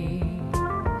dream.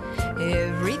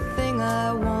 Everything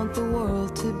I want the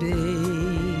world to be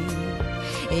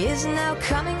is now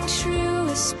coming true,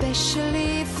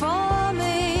 especially for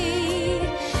me.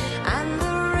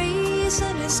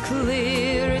 It's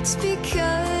clear, it's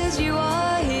because you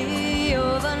are here.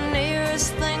 You're the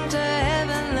nearest thing to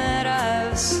heaven that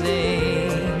I've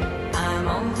seen. I'm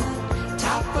on the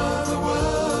top of the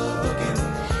world, looking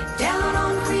down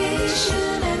on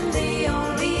creation, and the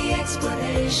only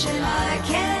explanation I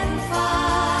can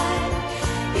find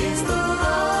is the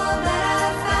love that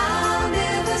I've found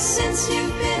ever since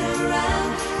you've been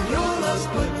around. Your love's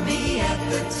put me at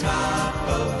the top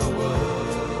of the world.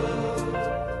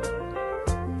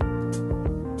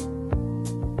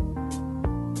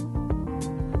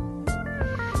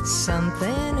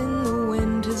 Something in the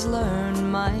wind has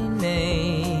learned my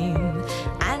name,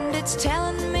 and it's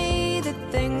telling me that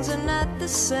things are not the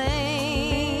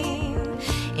same.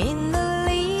 In the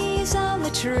leaves on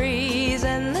the trees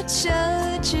and the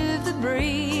touch of the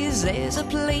breeze, there's a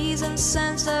pleasing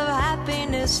sense of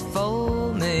happiness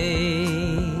for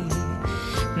me.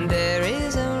 There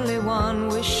is only one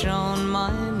wish on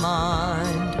my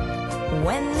mind.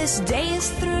 When this day is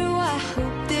through, I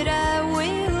hope that I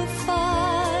will find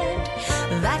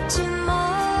that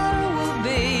tomorrow will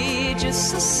be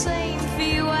just the same for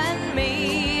you and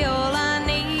me. All I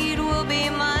need will be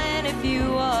mine if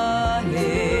you are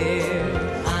here.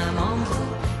 I'm on the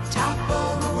top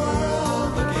of the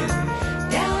world, looking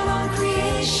down on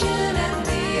creation, and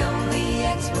the only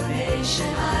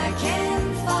explanation I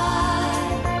can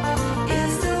find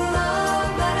is the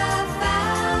love that I've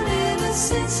found ever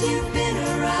since you've been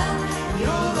around.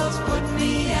 Your love's put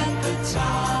me at the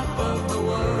top of the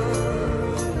world.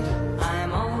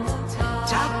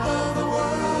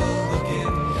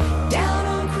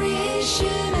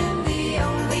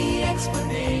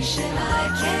 I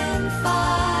can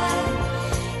find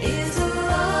is the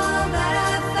love that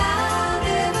I've found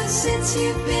ever since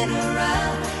you've been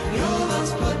around. Your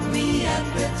love's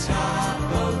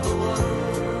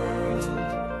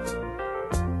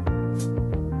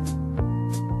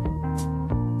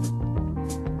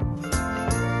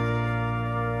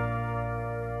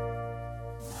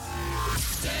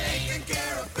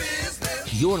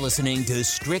You're listening to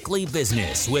Strictly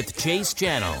Business with Chase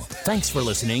Channel. Thanks for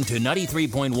listening to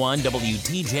 93.1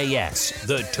 WTJS,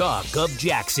 the talk of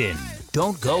Jackson.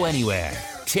 Don't go anywhere.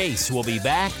 Chase will be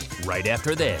back right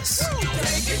after this.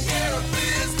 Taking care of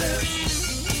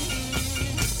business.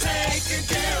 Taking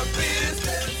care of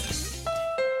business.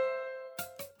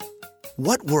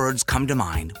 What words come to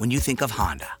mind when you think of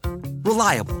Honda?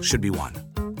 Reliable should be one.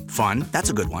 Fun,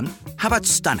 that's a good one. How about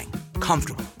stunning,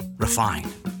 comfortable,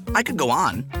 refined? I could go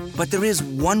on, but there is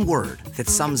one word that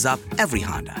sums up every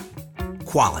Honda.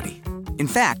 Quality. In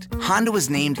fact, Honda was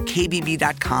named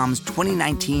KBB.com's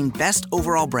 2019 Best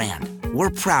Overall Brand. We're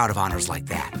proud of honors like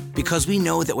that because we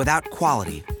know that without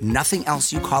quality, nothing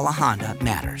else you call a Honda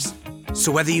matters.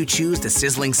 So whether you choose the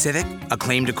sizzling Civic,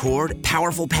 acclaimed Accord,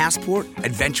 powerful Passport,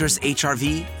 adventurous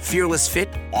HR-V, fearless Fit,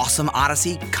 awesome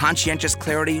Odyssey, conscientious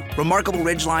Clarity, remarkable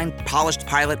Ridgeline, polished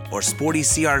Pilot, or sporty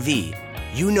CR-V,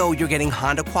 you know you're getting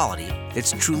Honda quality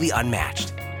that's truly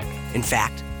unmatched. In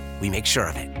fact, we make sure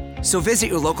of it. So visit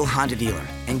your local Honda dealer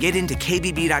and get into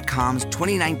KBB.com's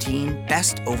 2019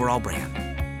 Best Overall Brand.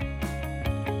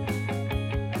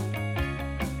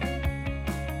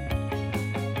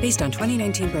 Based on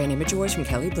 2019 brand image awards from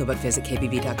Kelley Blue Book, visit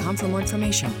KBB.com for more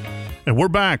information. And we're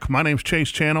back. My name's Chase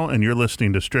Channel, and you're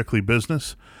listening to Strictly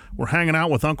Business. We're hanging out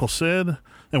with Uncle Sid,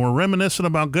 and we're reminiscing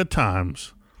about good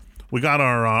times. We got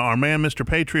our man, Mr.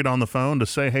 Patriot, on the phone to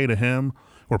say hey to him.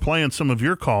 We're playing some of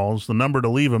your calls. The number to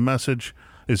leave a message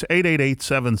is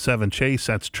 888-77-CHASE.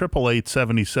 That's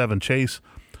 888-77-CHASE.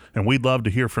 And we'd love to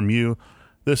hear from you.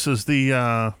 This is the,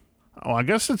 I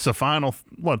guess it's the final,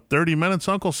 30 minutes,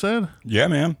 Uncle Sid? Yeah,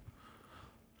 man.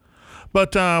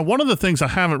 But one of the things I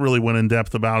haven't really went in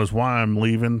depth about is why I'm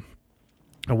leaving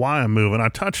and why I'm moving. I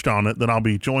touched on it, that I'll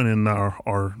be joining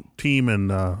our team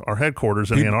in our headquarters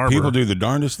in Ann Arbor. People do the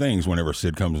darndest things whenever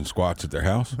Sid comes and squats at their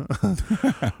house.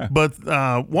 But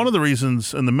one of the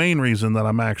reasons, and the main reason that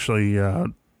I'm actually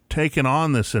taking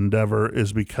on this endeavor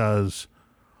is because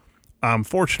I'm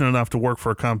fortunate enough to work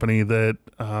for a company that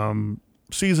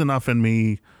sees enough in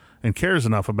me and cares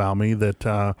enough about me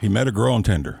that he met a girl on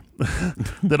Tinder.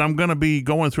 That I'm going to be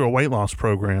going through a weight loss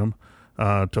program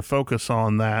to focus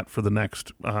on that for the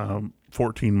next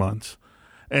 14 months.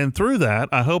 And through that,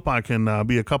 I hope I can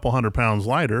be a couple 100 pounds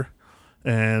lighter.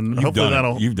 And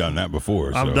hopefully you've done that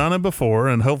before. I've done it before,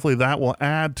 and hopefully that will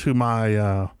add to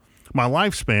my my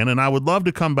lifespan. And I would love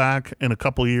to come back in a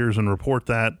couple of years and report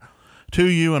that to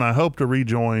you. And I hope to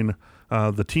rejoin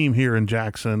the team here in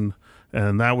Jackson,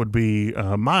 and that would be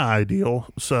my ideal.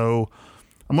 So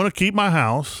I'm going to keep my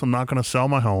house. I'm not going to sell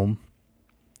my home.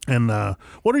 And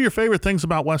what are your favorite things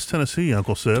about West Tennessee,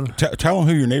 Uncle Sid? Tell them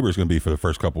who your neighbor is going to be for the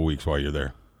first couple of weeks while you're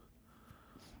there.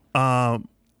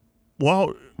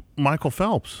 Well, Michael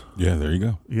Phelps. Yeah, there you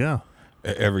go. Yeah.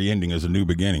 Every ending is a new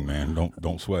beginning, man.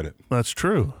 Don't sweat it. That's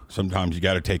true. Sometimes you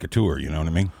got to take a tour, you know what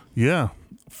I mean? Yeah.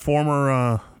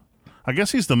 Former, I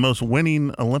guess he's the most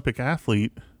winning Olympic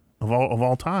athlete of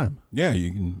all time. Yeah,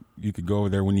 you could go over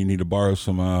there when you need to borrow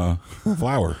some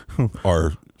flour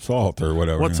or salt or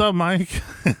whatever. What's up, Mike?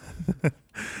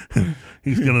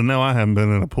 He's gonna know I haven't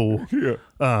been in a pool. Yeah.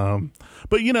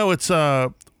 But it's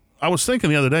I was thinking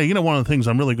the other day, one of the things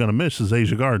I'm really gonna miss is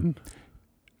Asia Garden.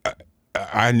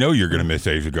 I know you're gonna miss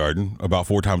Asia Garden about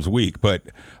 4 times a week, but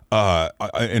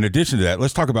in addition to that,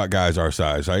 let's talk about guys our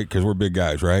size, right? Because we're big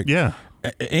guys, right? Yeah.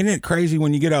 Ain't it crazy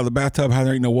when you get out of the bathtub how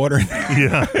there ain't no water in there?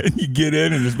 Yeah. And you get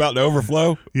in and it's about to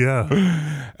overflow? Yeah.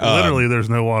 Literally, there's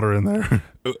no water in there.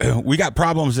 We got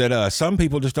problems that some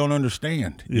people just don't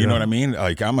understand. You know what I mean?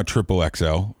 Like, I'm a triple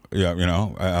XL,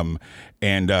 when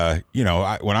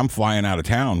I'm flying out of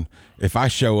town, if I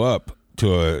show up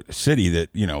to a city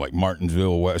that, like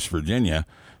Martinsville, West Virginia,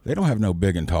 they don't have no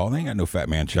big and tall. They ain't got no fat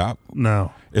man shop.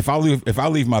 No. If I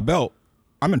leave my belt,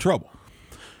 I'm in trouble.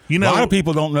 A lot of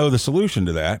people don't know the solution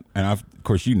to that, and of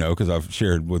course because I've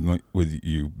shared with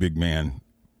you big man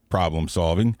problem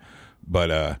solving.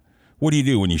 But what do you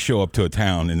do when you show up to a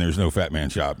town and there's no fat man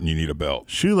shop and you need a belt?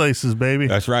 Shoelaces, baby.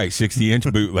 That's right,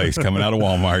 60-inch boot lace coming out of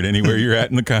Walmart anywhere you're at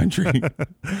in the country.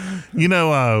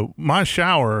 My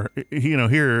shower,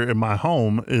 here in my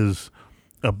home is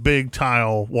a big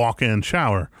tile walk-in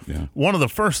shower. Yeah. One of the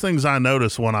first things I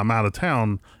notice when I'm out of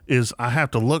town is I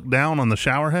have to look down on the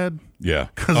shower head. Yeah.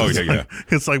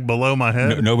 It's like below my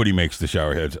head. Nobody makes the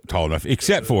shower heads tall enough,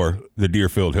 except for the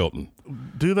Deerfield Hilton.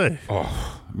 Do they?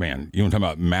 Oh, man. You want to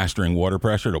talk about mastering water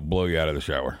pressure? It'll blow you out of the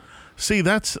shower. See,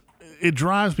 it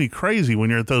drives me crazy when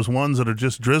you're at those ones that are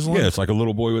just drizzling. Yeah, it's like a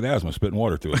little boy with asthma spitting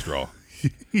water through a straw.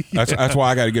 That's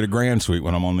why I got to get a Grand Suite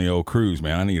when I'm on the old cruise,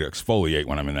 man. I need to exfoliate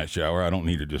when I'm in that shower. I don't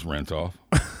need to just rinse off.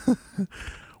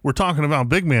 we're talking about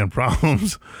big man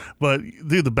problems, but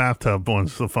dude, the bathtub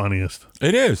one's the funniest.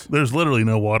 It is. There's literally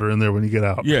no water in there when you get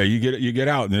out. Yeah, you get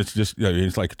out, and it's just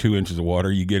it's like 2 inches of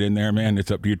water. You get in there, man,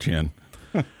 it's up to your chin.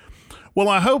 Well,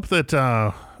 I hope that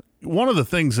one of the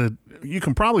things that you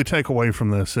can probably take away from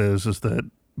this is that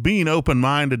being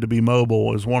open-minded to be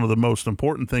mobile is one of the most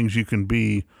important things you can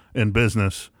be in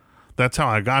business. That's how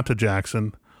I got to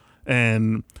Jackson.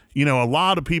 And, you know, a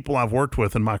lot of people I've worked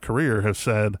with in my career have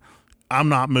said, I'm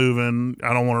not moving.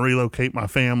 I don't want to relocate my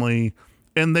family.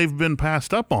 And they've been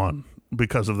passed up on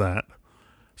because of that.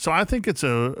 So I think it's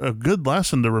a good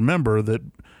lesson to remember that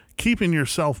keeping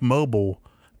yourself mobile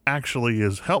actually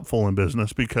is helpful in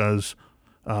business because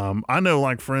I know,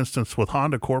 like, for instance, with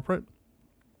Honda Corporate,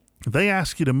 they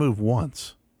ask you to move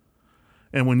once.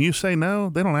 And when you say no,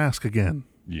 they don't ask again.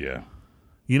 Yeah.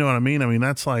 You know what I mean? I mean,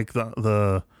 that's like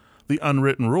the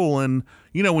unwritten rule. And,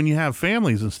 you know, when you have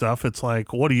families and stuff, it's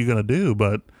like, what are you going to do?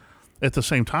 But at the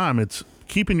same time, it's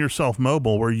keeping yourself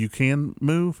mobile where you can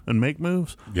move and make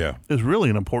moves. Yeah. Is really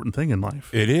an important thing in life.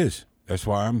 It is. That's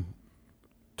why I'm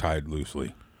tied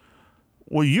loosely.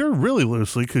 Well, you're really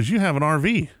loosely because you have an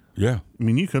RV. Yeah. I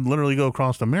mean, you could literally go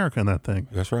across America in that thing.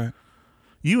 That's right.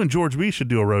 You and George B should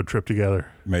do a road trip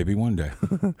together. Maybe one day.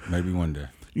 Maybe one day.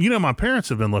 You know, my parents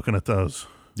have been looking at those.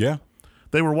 Yeah.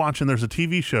 They were watching, there's a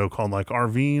TV show called like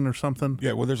RVing or something.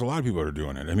 Yeah, well, there's a lot of people that are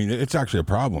doing it. I mean, it's actually a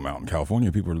problem out in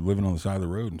California. People are living on the side of the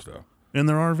road and stuff. In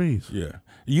their RVs. Yeah.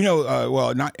 You know,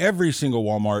 well, not every single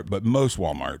Walmart, but most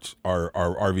Walmarts are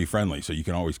RV friendly, so you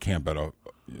can always camp at a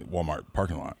Walmart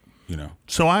parking lot, you know.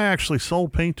 So I actually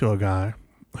sold paint to a guy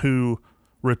who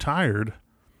retired,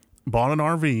 bought an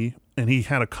RV, and he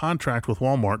had a contract with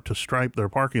Walmart to stripe their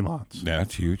parking lots. Yeah,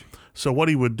 that's huge. So what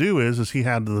he would do is he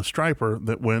had the striper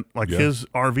that went, like his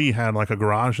RV had like a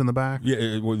garage in the back.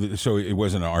 Yeah, so it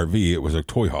wasn't an RV, it was a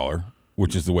toy hauler,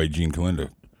 which is the way Gene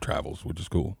Kalinda travels, which is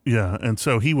cool. Yeah, and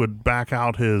so he would back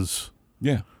out his...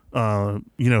 Yeah.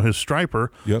 His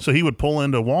striper. Yep. So he would pull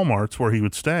into Walmart's where he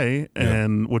would stay,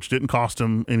 and which didn't cost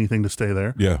him anything to stay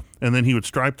there. Yeah. And then he would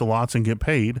stripe the lots and get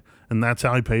paid, and that's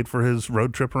how he paid for his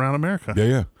road trip around America.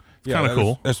 Yeah. Kind of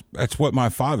cool. That's what my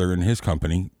father and his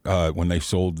company, when they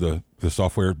sold the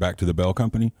software back to the Bell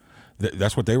Company,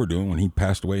 that's what they were doing when he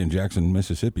passed away in Jackson,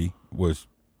 Mississippi, was,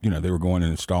 you know, they were going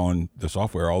and installing the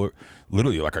software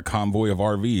literally like a convoy of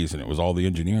RVs, and it was all the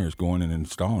engineers going and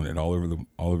installing it all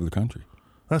over the country.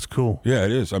 That's cool. Yeah,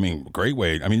 it is. I mean, great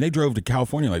way. I mean, they drove to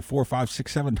California like 4, 5,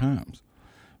 6, 7 times,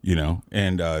 you know,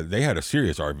 and they had a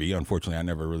serious RV. Unfortunately, I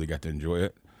never really got to enjoy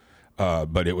it.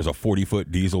 But it was a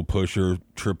 40-foot diesel pusher,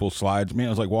 triple slides. Man, it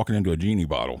was like walking into a genie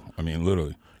bottle. I mean,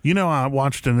 literally. You know, I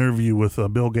watched an interview with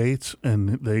Bill Gates,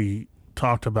 and they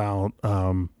talked about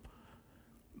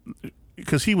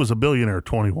because he was a billionaire at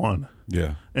 21.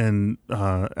 Yeah. And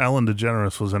Ellen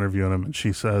DeGeneres was interviewing him, and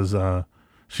she says,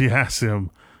 she asked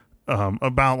him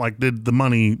about, like, did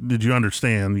you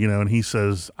understand, you know? And he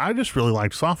says, I just really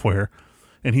liked software.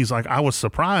 And he's like, I was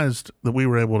surprised that we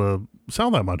were able to sell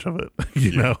that much of it,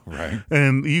 you know? Right.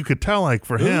 And you could tell, like,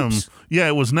 for him,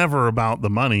 it was never about the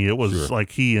money. It was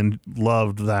like he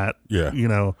loved that, you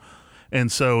know?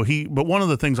 And so but one of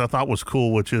the things I thought was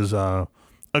cool, which is a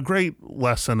great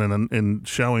lesson in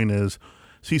showing is,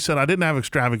 he said, I didn't have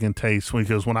extravagant tastes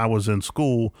because when I was in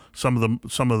school, some of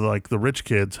the like the rich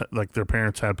kids, like their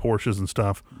parents had Porsches and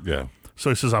stuff. Yeah.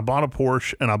 So he says, I bought a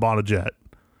Porsche and I bought a jet.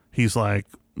 He's like,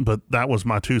 but that was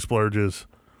my 2 splurges.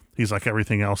 He's like,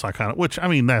 everything else I kind of, which, I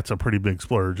mean, that's a pretty big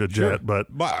splurge, a jet, but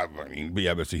I mean, but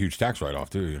it's a huge tax write-off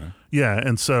too, you know? Yeah.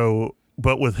 And so,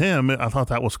 but with him, I thought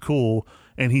that was cool.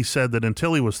 And he said that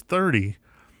until he was 30,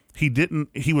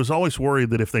 he was always worried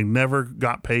that if they never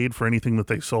got paid for anything that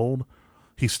they sold,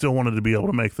 he still wanted to be able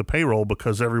to make the payroll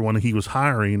because everyone he was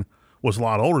hiring was a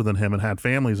lot older than him and had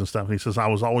families and stuff. And he says, I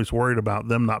was always worried about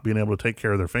them not being able to take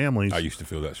care of their families. I used to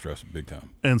feel that stress big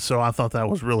time. And so I thought that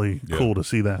was really cool to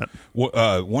see that.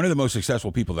 Well, one of the most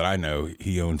successful people that I know,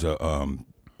 he owns a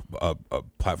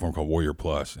platform called Warrior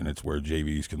Plus, and it's where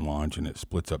JVs can launch, and it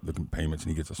splits up the payments, and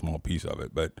he gets a small piece of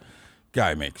it. But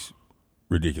guy makes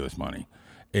ridiculous money.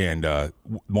 And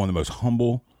one of the most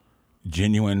humble,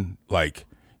 genuine, like,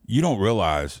 you don't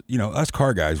realize, you know, us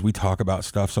car guys, we talk about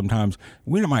stuff sometimes.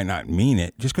 We might not mean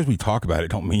it. Just because we talk about it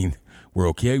don't mean we're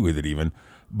okay with it even.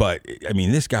 But, I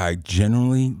mean, this guy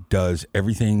generally does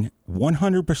everything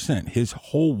 100%. His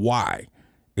whole why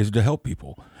is to help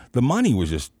people. The money was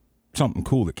just something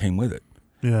cool that came with it.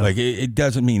 Yeah. Like, it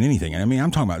doesn't mean anything. And I mean,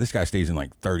 I'm talking about this guy stays in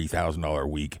like $30,000 a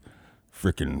week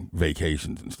freaking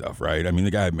vacations and stuff, right? I mean,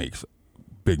 the guy makes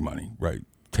big money, right?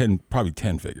 Probably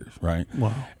 10 figures, right?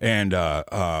 Wow. And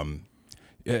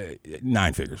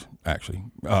 9 figures, actually.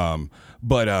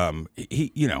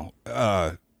 He,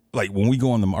 like when we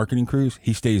go on the marketing cruise,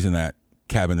 he stays in that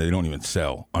cabin that they don't even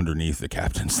sell underneath the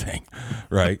captain's thing,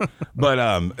 right? But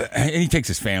and he takes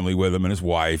his family with him and his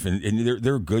wife, and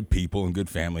they're good people and good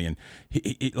family. And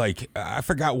he like, I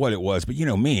forgot what it was, but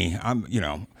me,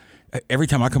 I'm every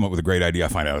time I come up with a great idea, I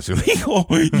find out it's illegal.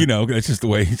 That's just the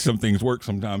way some things work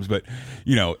sometimes. But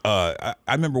I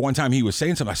remember one time he was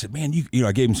saying something. I said, "Man,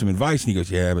 I gave him some advice," and he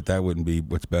goes, "Yeah, but that wouldn't be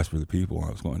what's best for the people." And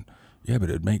I was going, "Yeah, but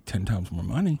it'd make 10 times more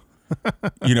money."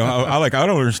 I don't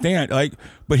understand.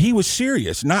 But he was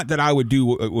serious. Not that I would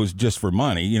do it was just for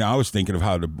money. I was thinking of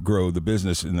how to grow the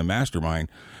business in the mastermind.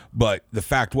 But the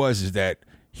fact is that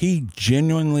he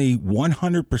genuinely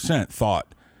 100%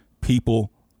 thought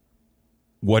people,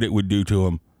 what it would do to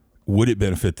them, would it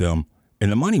benefit them,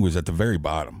 and the money was at the very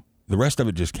bottom. The rest of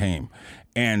it just came,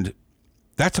 and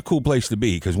that's a cool place to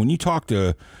be, because when you talk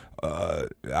to, I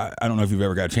don't know if you've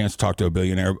ever got a chance to talk to a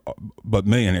billionaire, but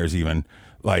millionaires even.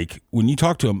 Like, when you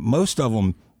talk to them, most of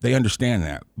them, they understand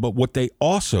that. But what they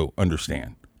also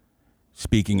understand,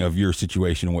 speaking of your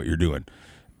situation and what you're doing,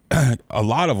 a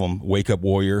lot of them, Wake Up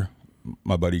Warrior,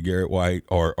 my buddy Garrett White,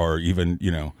 or even,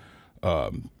 I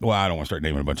don't want to start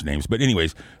naming a bunch of names. But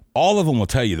anyways, all of them will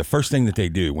tell you the first thing that they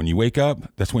do when you wake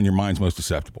up, that's when your mind's most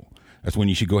susceptible. That's when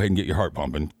you should go ahead and get your heart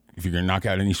pumping. If you're going to knock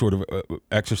out any sort of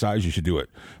exercise, you should do it.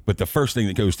 But the first thing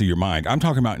that goes through your mind, I'm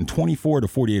talking about in 24 to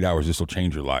 48 hours, this will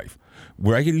change your life.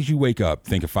 Right as you wake up,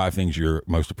 think of 5 things you're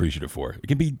most appreciative for. It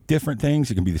can be different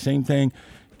things. It can be the same thing.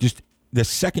 Just the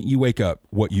second you wake up,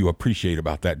 what you appreciate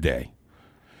about that day.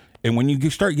 And when you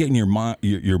start getting your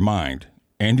mind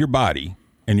and your body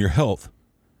and your health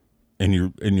and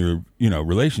your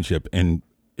relationship in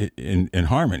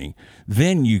harmony,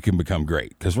 then you can become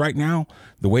great. Because right now,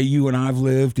 the way you and I've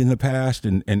lived in the past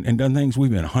and done things,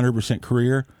 we've been 100%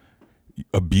 career,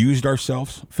 abused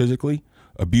ourselves physically,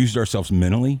 abused ourselves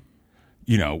mentally.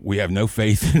 We have no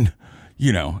faith in,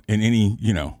 in any,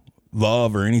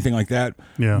 love or anything like that,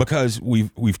 because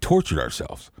we've tortured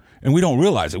ourselves, and we don't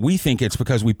realize it. We think it's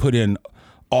because we put in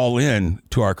all in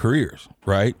to our careers,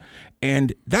 right?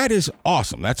 And that is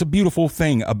awesome. That's a beautiful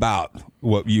thing about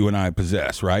what you and I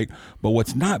possess, right? But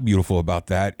what's not beautiful about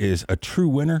that is a true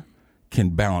winner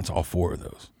can balance all 4 of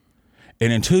those.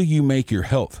 And until you make your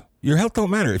health don't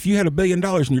matter. If you had $1 billion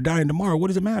and you're dying tomorrow, what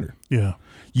does it matter? Yeah.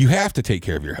 You have to take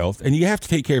care of your health, and you have to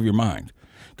take care of your mind,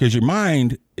 because your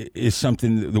mind is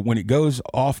something that when it goes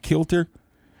off kilter,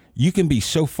 you can be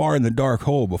so far in the dark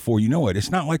hole before you know it. It's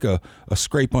not like a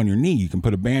scrape on your knee. You can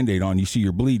put a Band-Aid on, you see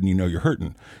you're bleeding, you know you're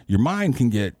hurting. Your mind can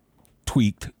get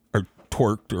tweaked or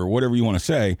torqued or whatever you want to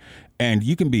say, and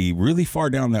you can be really far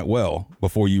down that well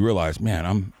before you realize,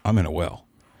 man, I'm in a well.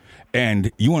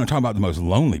 And you want to talk about the most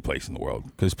lonely place in the world,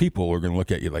 because people are going to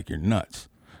look at you like you're nuts.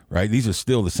 Right? These are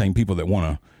still the same people that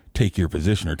want to take your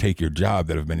position or take your job,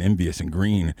 that have been envious and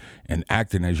green and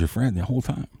acting as your friend the whole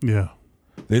time. Yeah.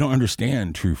 They don't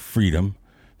understand true freedom.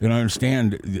 They don't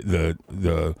understand the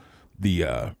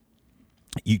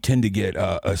you tend to get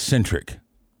eccentric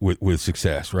with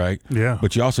success, right? Yeah.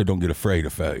 But you also don't get afraid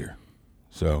of failure.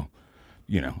 So,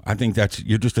 I think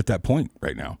you're just at that point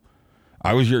right now.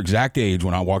 I was your exact age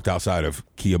when I walked outside of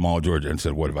Kia Mall, Georgia, and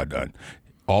said, what have I done?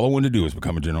 All I wanted to do was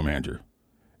become a general manager.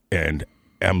 And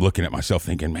I'm looking at myself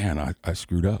thinking, man, I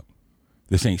screwed up.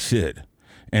 This ain't Sid.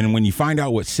 And when you find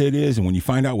out what Sid is, and when you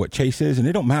find out what Chase is, and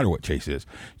it don't matter what Chase is.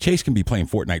 Chase can be playing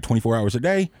Fortnite 24 hours a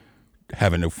day,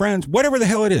 having no friends, whatever the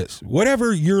hell it is.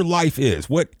 Whatever your life is,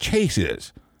 what Chase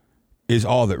is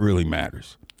all that really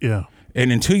matters. Yeah.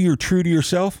 And until you're true to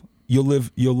yourself, you'll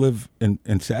live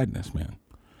in sadness, man.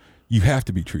 You have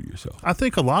to be true to yourself. I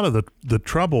think a lot of the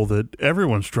trouble that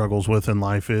everyone struggles with in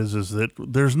life is that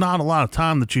there's not a lot of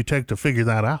time that you take to figure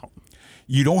that out.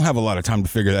 You don't have a lot of time to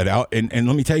figure that out. And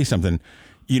let me tell you something,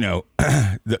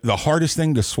 the hardest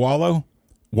thing to swallow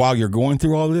while you're going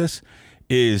through all of this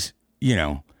is,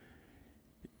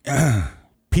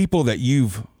 people that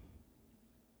you've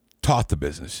taught the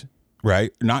business,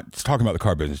 right? Not talking about the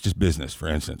car business, just business, for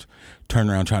instance. Turn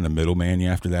around trying to middleman you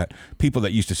after that. People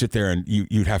that used to sit there and you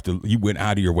went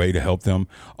out of your way to help them.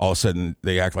 All of a sudden,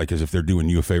 they act like as if they're doing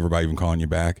you a favor by even calling you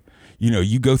back.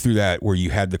 You go through that where you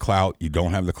had the clout, you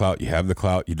don't have the clout, you have the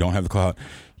clout, you don't have the clout.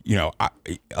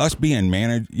 Us being in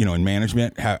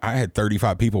management, I had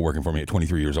 35 people working for me at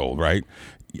 23 years old, right?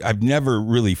 I've never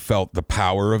really felt the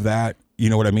power of that. You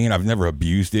know what I mean? I've never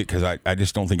abused it because I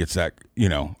just don't think it's that,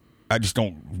 I just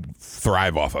don't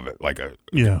thrive off of it like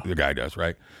the guy does,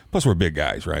 right? Plus, we're big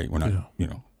guys, right? We're not,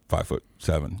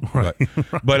 5'7", right?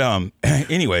 But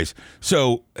anyways,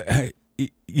 so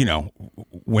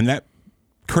when that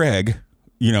Craig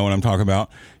you know what I'm talking about,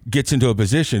 gets into a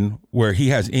position where he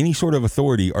has any sort of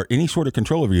authority or any sort of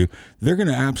control over you, they're going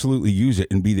to absolutely use it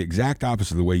and be the exact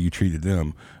opposite of the way you treated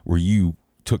them, where you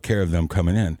took care of them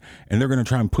coming in. And they're going to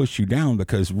try and push you down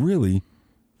because really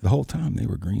the whole time they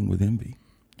were green with envy.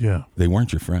 Yeah. They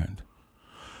weren't your friend.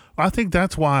 I think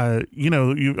that's why, you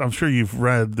know, I'm sure you've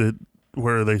read that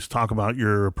where they talk about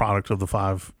you're a product of the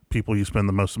 5 people you spend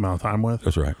the most amount of time with.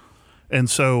 That's right. And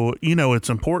so, you know, it's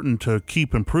important to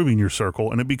keep improving your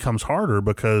circle, and it becomes harder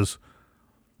because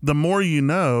the more you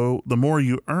know, the more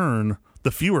you earn,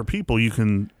 the fewer people you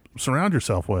can surround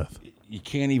yourself with. You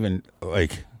can't even,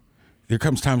 like, there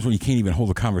comes times when you can't even hold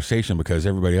a conversation because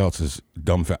everybody else is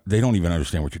dumbfounded. They don't even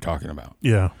understand what you're talking about.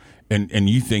 Yeah. And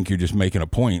you think you're just making a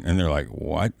point, and they're like,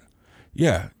 what?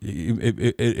 Yeah,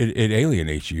 it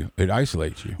alienates you. It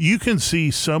isolates you. You can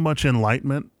see so much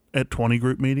enlightenment at 20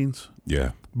 group meetings.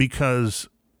 Yeah. Because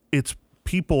it's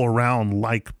people around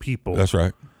like people. That's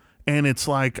right. And it's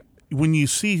like when you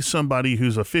see somebody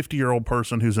who's a 50-year-old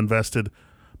person who's invested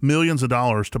millions of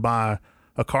dollars to buy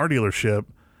a car dealership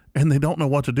and they don't know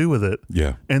what to do with it.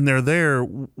 Yeah. And they're there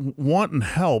wanting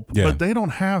help, but they don't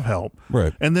have help.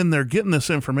 Right. And then they're getting this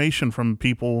information from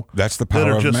people that's the power that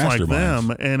are of just like masterminds.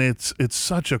 them, and it's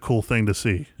such a cool thing to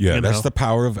see. Yeah, you that's know? the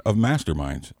power of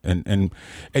masterminds. And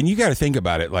you got to think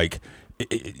about it like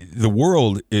the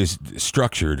world is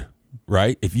structured,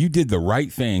 right? If you did the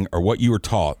right thing or what you were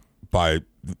taught by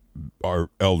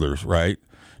our elders, right?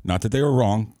 Not that they were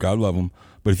wrong, God love them,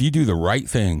 but if you do the right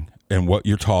thing and what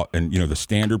you're taught and, you know, the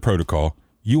standard protocol,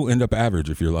 you will end up average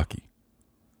if you're lucky.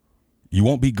 You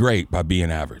won't be great by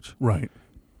being average. Right.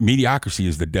 Mediocrity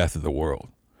is the death of the world.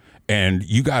 And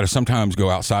you got to sometimes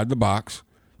go outside the box,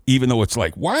 even though it's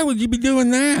like, why would you be doing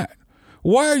that?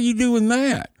 Why are you doing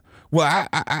that? Well,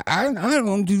 I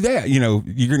don't do that. You know,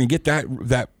 you're going to get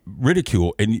that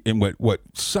ridicule. And what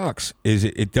sucks is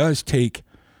it does take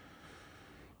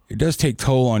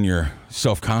toll on your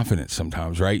self-confidence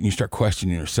sometimes, right? And you start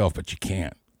questioning yourself, but you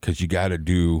can't because you got to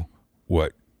do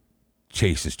what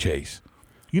Chase is Chase.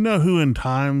 You know who in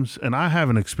times, and I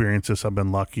haven't experienced this, I've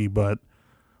been lucky, but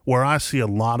where I see a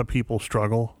lot of people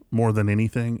struggle more than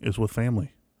anything is with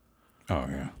family. Oh,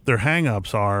 yeah. Their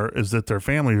hang-ups is that their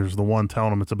family is the one telling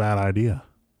them it's a bad idea.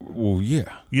 Well,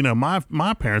 yeah. You know,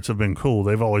 my parents have been cool.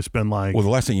 They've always been like... Well, the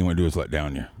last thing you want to do is let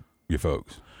down your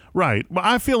folks. Right. But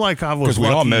I feel like I was because we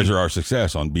lucky. all measure our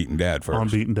success on beating dad first. On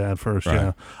beating dad first,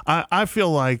 right. Yeah. I feel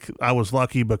like I was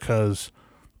lucky because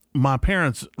my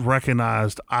parents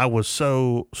recognized I was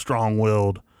so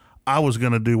strong-willed, I was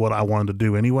going to do what I wanted to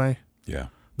do anyway. Yeah.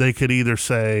 They could either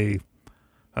say,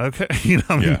 okay, you know,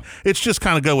 I mean, it's just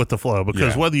kind of go with the flow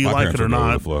because whether you like it or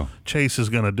not, Chase is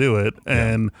going to do it.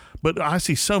 And but I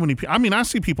see so many people. I mean, I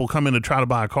see people come in to try to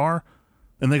buy a car,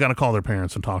 and they got to call their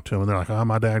parents and talk to them. And they're like, "Oh,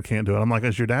 my dad can't do it." I'm like,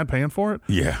 "Is your dad paying for it?"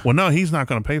 Yeah. Well, no, he's not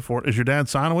going to pay for it. Is your dad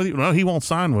signing with you? No, he won't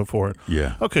sign for it.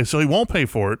 Yeah. Okay, so he won't pay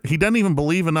for it. He doesn't even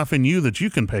believe enough in you that you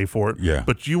can pay for it. Yeah.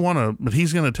 But but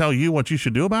he's going to tell you what you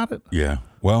should do about it. Yeah.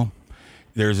 Well,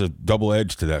 there's a double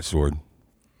edge to that sword.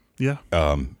 Yeah.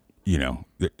 You know,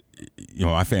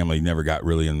 my family never got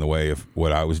really in the way of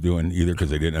what I was doing either because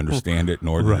they didn't understand it,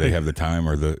 nor did they have the time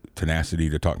or the tenacity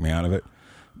to talk me out of it.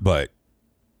 But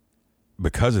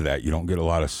because of that, you don't get a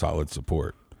lot of solid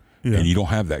support, and you don't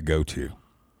have that go-to.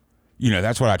 You know,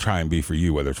 that's what I try and be for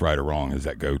you, whether it's right or wrong, is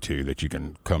that go-to that you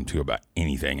can come to about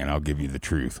anything, and I'll give you the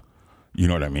truth. You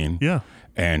know what I mean? Yeah.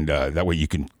 And that way you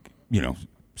can, you know,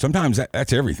 sometimes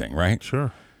that's everything, right?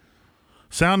 Sure.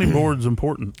 Sounding board's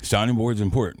important. Sounding board's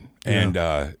important. And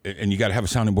you got to have a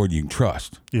sounding board you can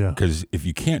trust. Yeah. Because if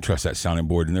you can't trust that sounding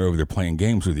board and they're over there playing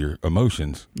games with your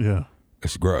emotions,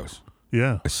 it's gross.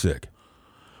 Yeah. It's sick.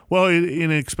 Well,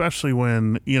 and especially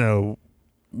when, you know,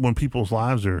 when people's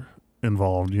lives are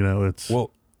involved, you know, it's...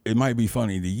 Well, it might be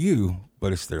funny to you,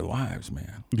 but it's their lives,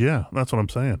 man. Yeah, that's what I'm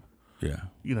saying. Yeah.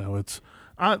 You know,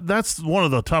 that's one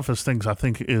of the toughest things I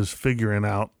think is figuring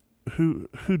out who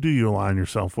do you align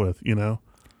yourself with, you know?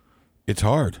 It's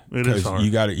hard. It is hard.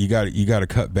 You got to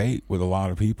cut bait with a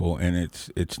lot of people, and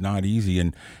it's not easy.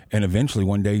 And eventually,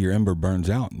 one day, your ember burns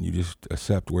out, and you just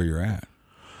accept where you're at.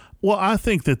 Well, I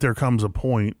think that there comes a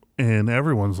point in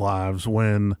everyone's lives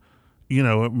when, you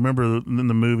know, remember in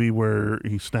the movie where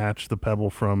he snatched the pebble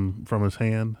from his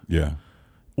hand? Yeah.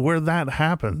 Where that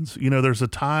happens, you know, there's a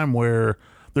time where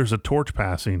there's a torch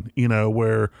passing, you know,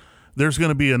 where there's going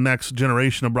to be a next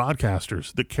generation of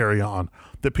broadcasters that carry on,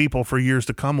 that people for years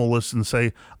to come will listen and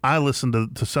say, I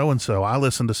listened to so-and-so, I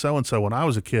listened to so-and-so when I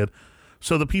was a kid.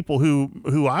 So the people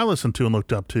who I listened to and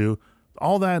looked up to,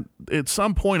 all that, at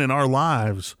some point in our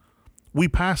lives, we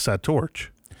pass that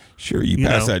torch. Sure, you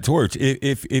pass that torch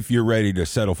if you're ready to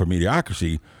settle for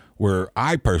mediocrity. Where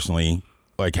I personally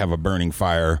like have a burning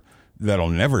fire that'll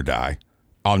never die.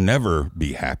 I'll never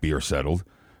be happy or settled.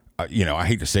 I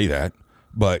hate to say that,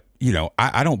 but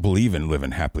I don't believe in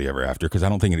living happily ever after because I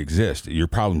don't think it exists. Your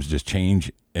problems just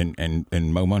change, and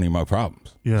more money, more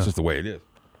problems. Yeah. It's just the way it is.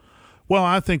 Well,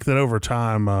 I think that over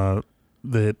time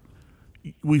that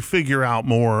we figure out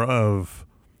more of,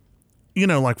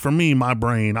 like for me, my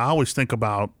brain, I always think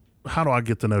about how do I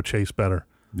get to know Chase better?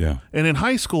 Yeah. And in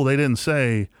high school, they didn't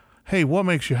say, hey, what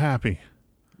makes you happy?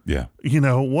 Yeah.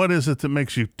 What is it that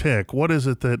makes you tick? What is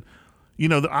it that,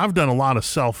 I've done a lot of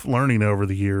self-learning over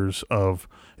the years and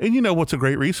what's a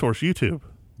great resource? YouTube.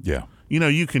 Yeah.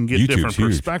 You can get different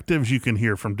perspectives. You can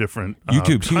hear from different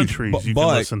YouTube's countries. Huge. You can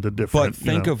listen to different.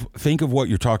 But think of what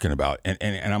you're talking about,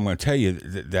 and I'm going to tell you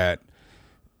that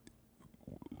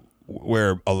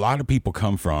where a lot of people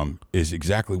come from is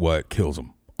exactly what kills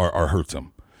them or hurts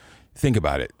them. Think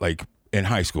about it. Like in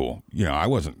high school, I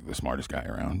wasn't the smartest guy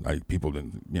around. People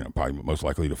didn't, probably most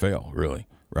likely to fail, really,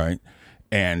 right?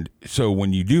 And so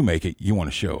when you do make it, you want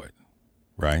to show it,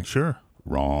 right? Sure.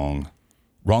 Wrong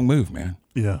move, man.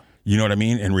 Yeah. You know what I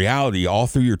mean? In reality, all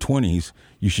through your 20s,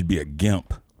 you should be a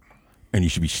gimp and you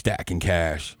should be stacking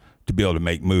cash to be able to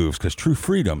make moves because true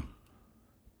freedom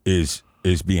is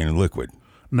being liquid.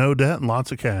 No debt and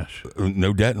lots of cash.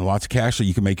 No debt and lots of cash so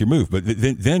you can make your move. But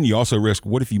then you also risk,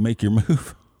 what if you make your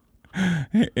move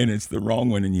and it's the wrong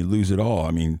one and you lose it all?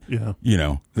 I mean, yeah.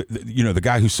 The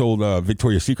guy who sold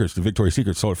Victoria's Secret sold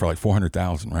it for like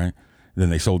 $400,000, right? Then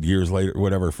they sold years later,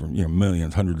 whatever, for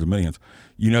millions, hundreds of millions.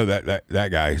 That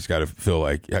guy has got to feel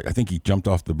like, I think he jumped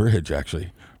off the bridge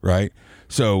actually, right?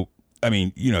 So I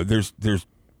mean, there's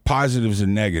positives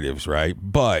and negatives, right?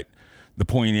 But the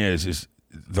point is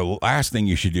the last thing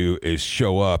you should do is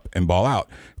show up and ball out,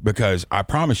 because I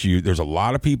promise you, there's a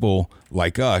lot of people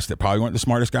like us that probably weren't the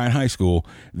smartest guy in high school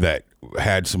that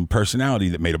had some personality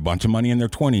that made a bunch of money in their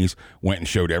 20s, went and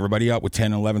showed everybody up with 10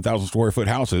 and 11,000 square foot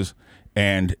houses,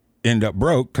 and end up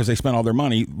broke because they spent all their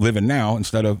money living now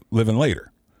instead of living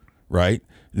later, right?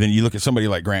 Then you look at somebody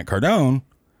like Grant Cardone,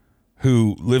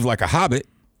 who lived like a hobbit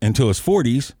until his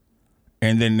 40s,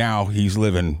 and then now he's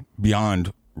living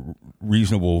beyond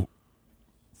reasonable,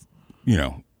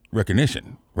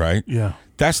 recognition, right? Yeah.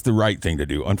 That's the right thing to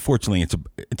do. Unfortunately,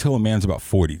 until a man's about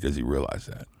 40 does he realize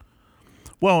that.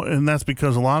 Well, and that's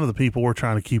because a lot of the people we're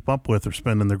trying to keep up with are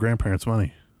spending their grandparents'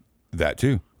 money. That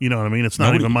too. You know what I mean? It's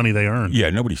not even money they earn. Yeah,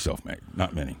 nobody's self-made.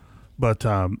 Not many. But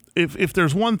if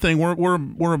there's one thing,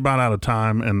 we're about out of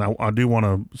time, and I do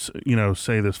want to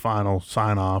say this final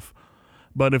sign off.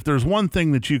 But if there's one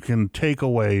thing that you can take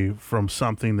away from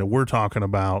something that we're talking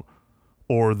about,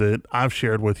 or that I've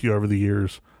shared with you over the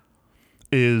years,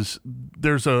 is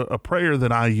there's a prayer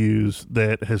that I use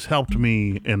that has helped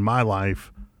me in my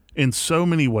life in so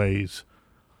many ways.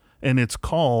 And it's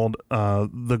called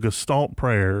the Gestalt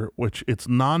Prayer, which it's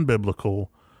non-biblical,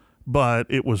 but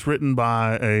it was written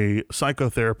by a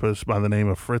psychotherapist by the name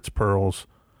of Fritz Perls.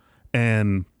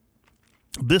 And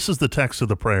this is the text of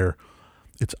the prayer.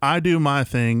 It's, I do my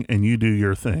thing and you do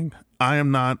your thing. I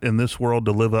am not in this world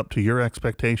to live up to your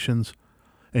expectations,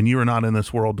 and you are not in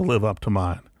this world to live up to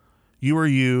mine. You are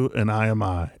you and I am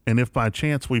I. And if by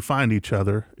chance we find each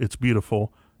other, it's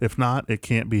beautiful. If not, it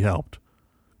can't be helped.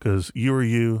 Because you are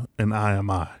you and I am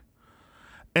I.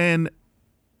 And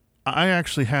I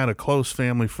actually had a close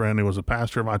family friend who was a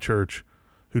pastor of my church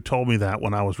who told me that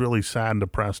when I was really sad and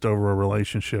depressed over a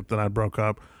relationship that I broke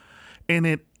up. And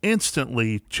it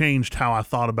instantly changed how I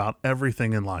thought about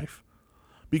everything in life.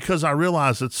 Because I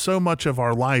realized that so much of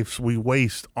our lives we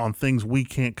waste on things we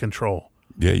can't control.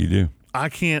 Yeah, you do. I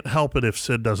can't help it if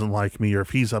Sid doesn't like me or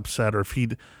if he's upset or if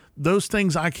those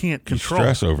things I can't control.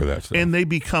 You stress over that stuff. And they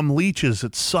become leeches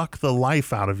that suck the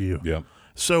life out of you. Yep.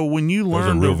 So when you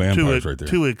learn right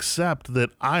to accept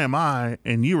that I am I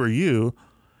and you are you,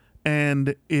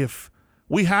 and if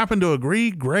we happen to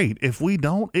agree, great. If we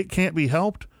don't, it can't be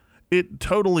helped. It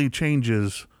totally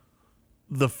changes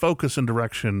the focus and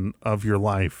direction of your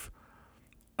life,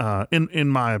 in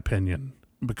my opinion,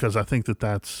 because I think that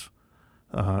that's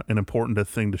an important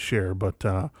thing to share. But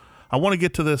I want to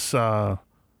get to this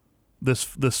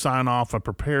this sign off. I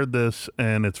prepared this,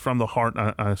 and it's from the heart.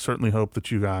 I certainly hope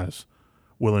that you guys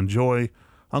will enjoy.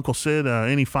 Uncle Sid,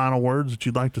 any final words that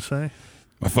you'd like to say?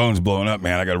 My phone's blowing up,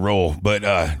 man. I got to roll.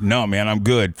 But no, man, I'm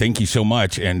good. Thank you so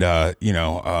much. And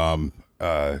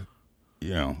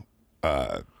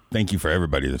thank you for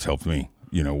everybody that's helped me.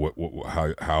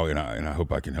 How and I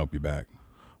hope I can help you back.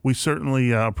 We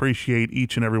certainly appreciate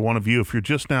each and every one of you. If you're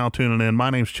just now tuning in,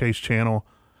 my name's Chase Channel,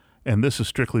 and this is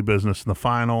Strictly Business. And the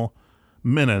final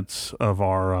minutes of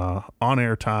our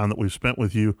on-air time that we've spent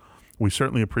with you. We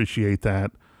certainly appreciate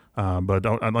that. But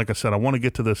like I said, I want to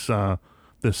get to this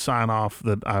this sign-off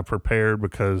that I prepared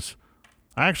because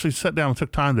I actually sat down and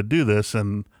took time to do this,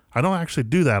 and I don't actually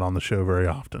do that on the show very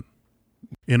often.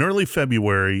 In early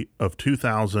February of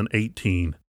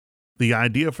 2018, the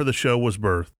idea for the show was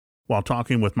birthed while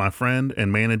talking with my friend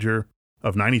and manager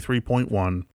of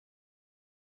 93.1,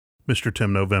 Mr.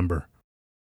 Tim November.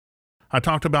 I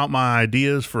talked about my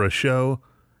ideas for a show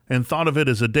and thought of it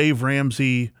as a Dave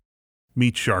Ramsey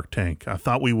meets Shark Tank. I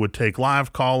thought we would take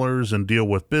live callers and deal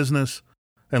with business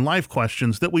and life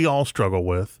questions that we all struggle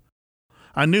with.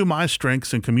 I knew my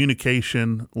strengths in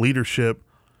communication, leadership,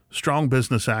 strong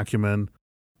business acumen,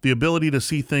 the ability to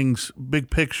see things big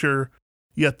picture,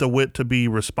 yet the wit to be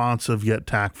responsive yet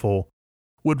tactful,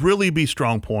 would really be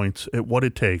strong points at what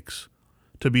it takes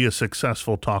to be a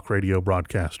successful talk radio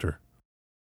broadcaster.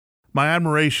 My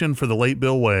admiration for the late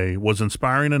Bill Way was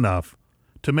inspiring enough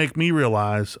to make me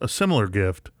realize a similar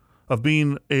gift of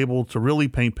being able to really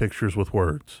paint pictures with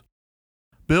words.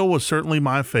 Bill was certainly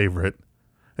my favorite,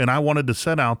 and I wanted to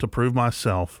set out to prove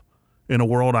myself in a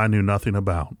world I knew nothing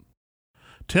about.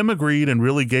 Tim agreed and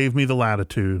really gave me the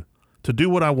latitude to do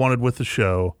what I wanted with the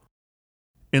show.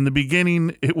 In the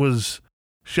beginning, it was,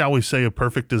 shall we say, a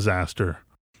perfect disaster.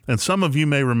 And some of you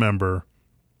may remember,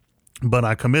 but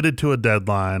I committed to a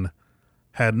deadline,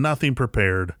 had nothing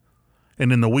prepared,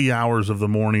 and in the wee hours of the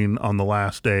morning on the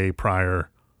last day prior,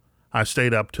 I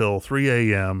stayed up till 3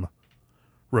 a.m.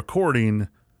 recording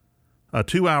a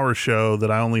 2-hour show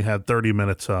that I only had 30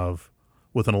 minutes of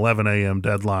with an 11 a.m.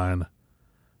 deadline.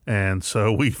 And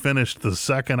so we finished the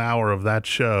second hour of that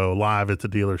show live at the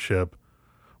dealership,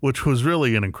 which was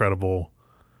really an incredible,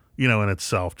 in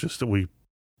itself, just that we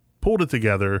pulled it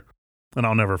together, and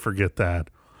I'll never forget that.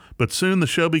 But soon the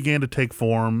show began to take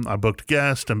form. I booked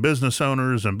guests and business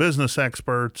owners and business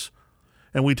experts,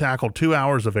 and we tackled 2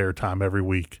 hours of airtime every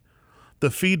week.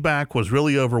 The feedback was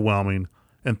really overwhelming,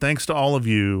 and thanks to all of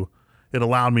you, it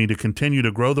allowed me to continue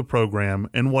to grow the program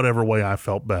in whatever way I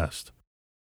felt best,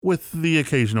 with the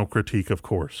occasional critique, of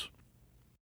course.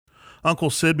 Uncle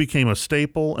Sid became a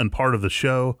staple and part of the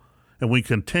show, and we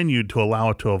continued to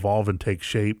allow it to evolve and take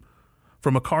shape.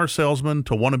 From a car salesman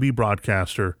to wannabe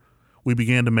broadcaster, we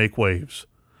began to make waves.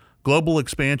 Global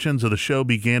expansions of the show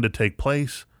began to take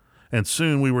place, and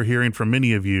soon we were hearing from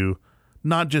many of you,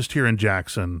 not just here in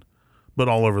Jackson, but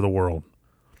all over the world.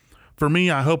 For me,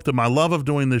 I hope that my love of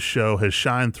doing this show has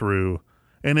shined through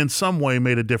and in some way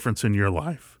made a difference in your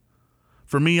life.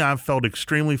 For me, I've felt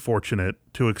extremely fortunate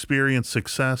to experience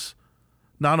success,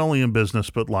 not only in business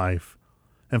but life,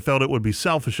 and felt it would be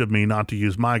selfish of me not to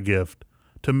use my gift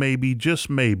to maybe, just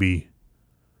maybe,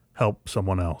 help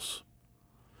someone else.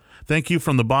 Thank you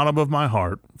from the bottom of my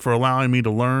heart for allowing me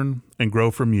to learn and grow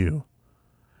from you.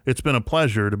 It's been a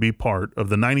pleasure to be part of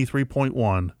the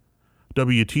 93.1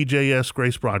 WTJS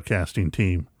Grace Broadcasting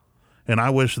team, and I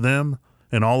wish them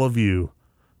and all of you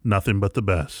nothing but the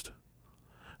best.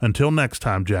 Until next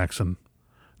time, Jackson,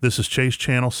 this is Chase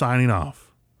Channel signing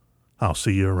off. I'll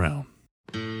see you around.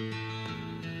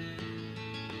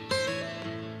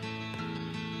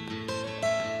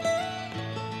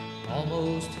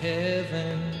 Almost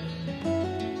heaven,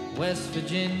 West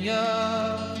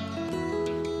Virginia,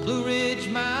 Blue Ridge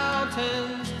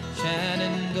Mountains,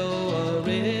 Shenandoah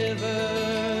River.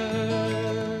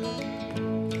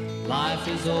 Life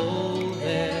is old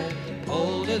there,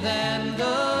 older than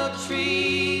the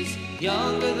trees,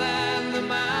 younger than the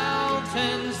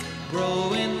mountains,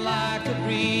 growing like a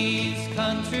breeze.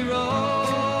 Country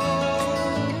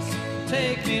roads,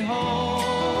 take me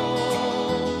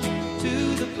home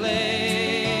to the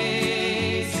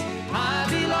place I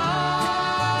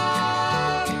belong,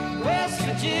 West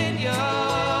Virginia.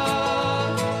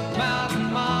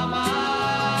 Mountain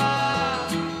mama,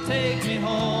 take me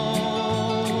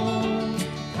home,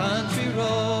 country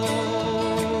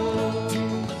roads.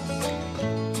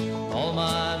 All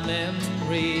my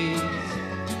memories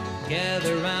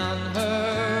gather round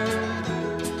her,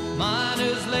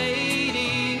 miner's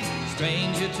lady,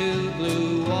 stranger to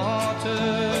blue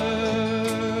water.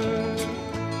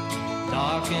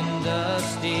 Dark and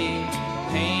dusty,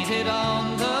 painted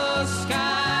on the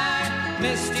sky,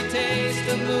 misty taste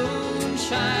of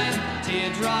moonshine,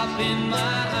 teardrop in my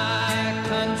eye.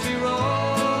 Country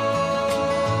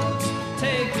roads,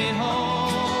 take me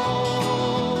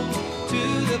home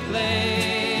to the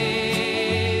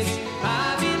place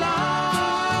I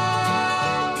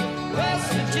belong,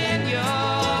 West Virginia.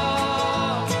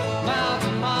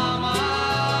 Mountain mama,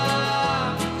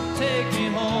 take me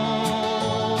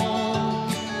home,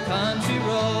 country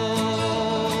roads.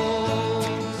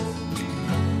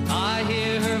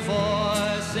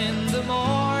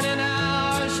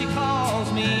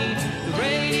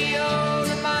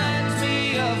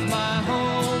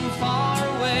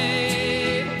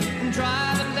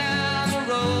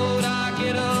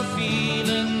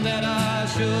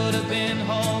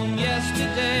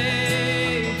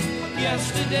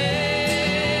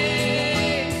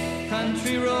 day.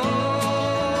 Country roads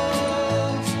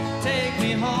take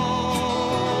me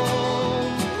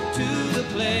home to the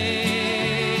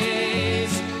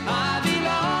place I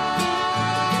belong.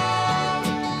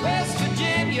 West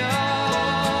Virginia,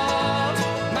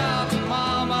 Mountain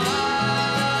Mama,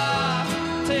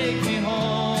 take me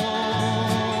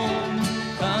home.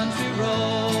 Country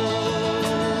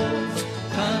roads,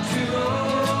 country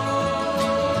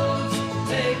roads,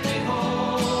 take me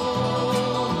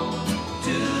home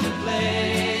to the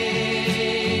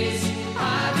place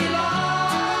I belong.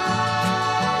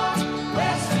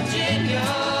 West Virginia,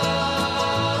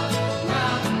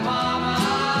 Mountain Mama,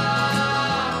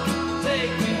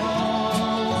 take me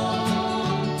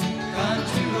home.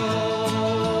 Country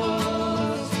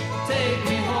roads, take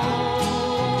me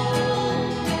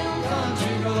home.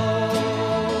 Country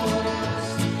roads,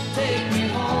 take me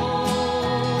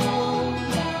home.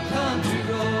 Country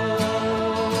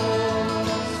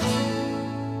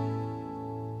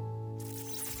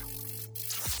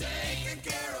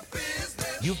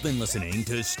You've been listening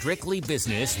to Strictly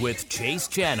Business with Chase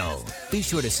Channel. Be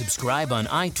sure to subscribe on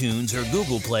iTunes or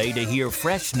Google Play to hear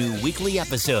fresh new weekly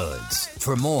episodes.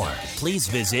 For more, please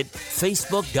visit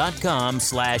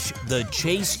facebook.com/The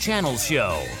Chase Channel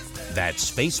Show. That's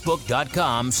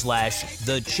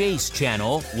facebook.com/The Chase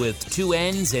Channel with 2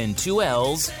 N's and 2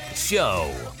 L's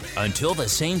show. Until the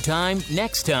same time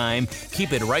next time,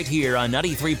 keep it right here on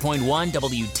 93.1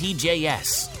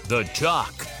 WTJS, the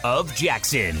Talk of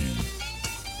Jackson.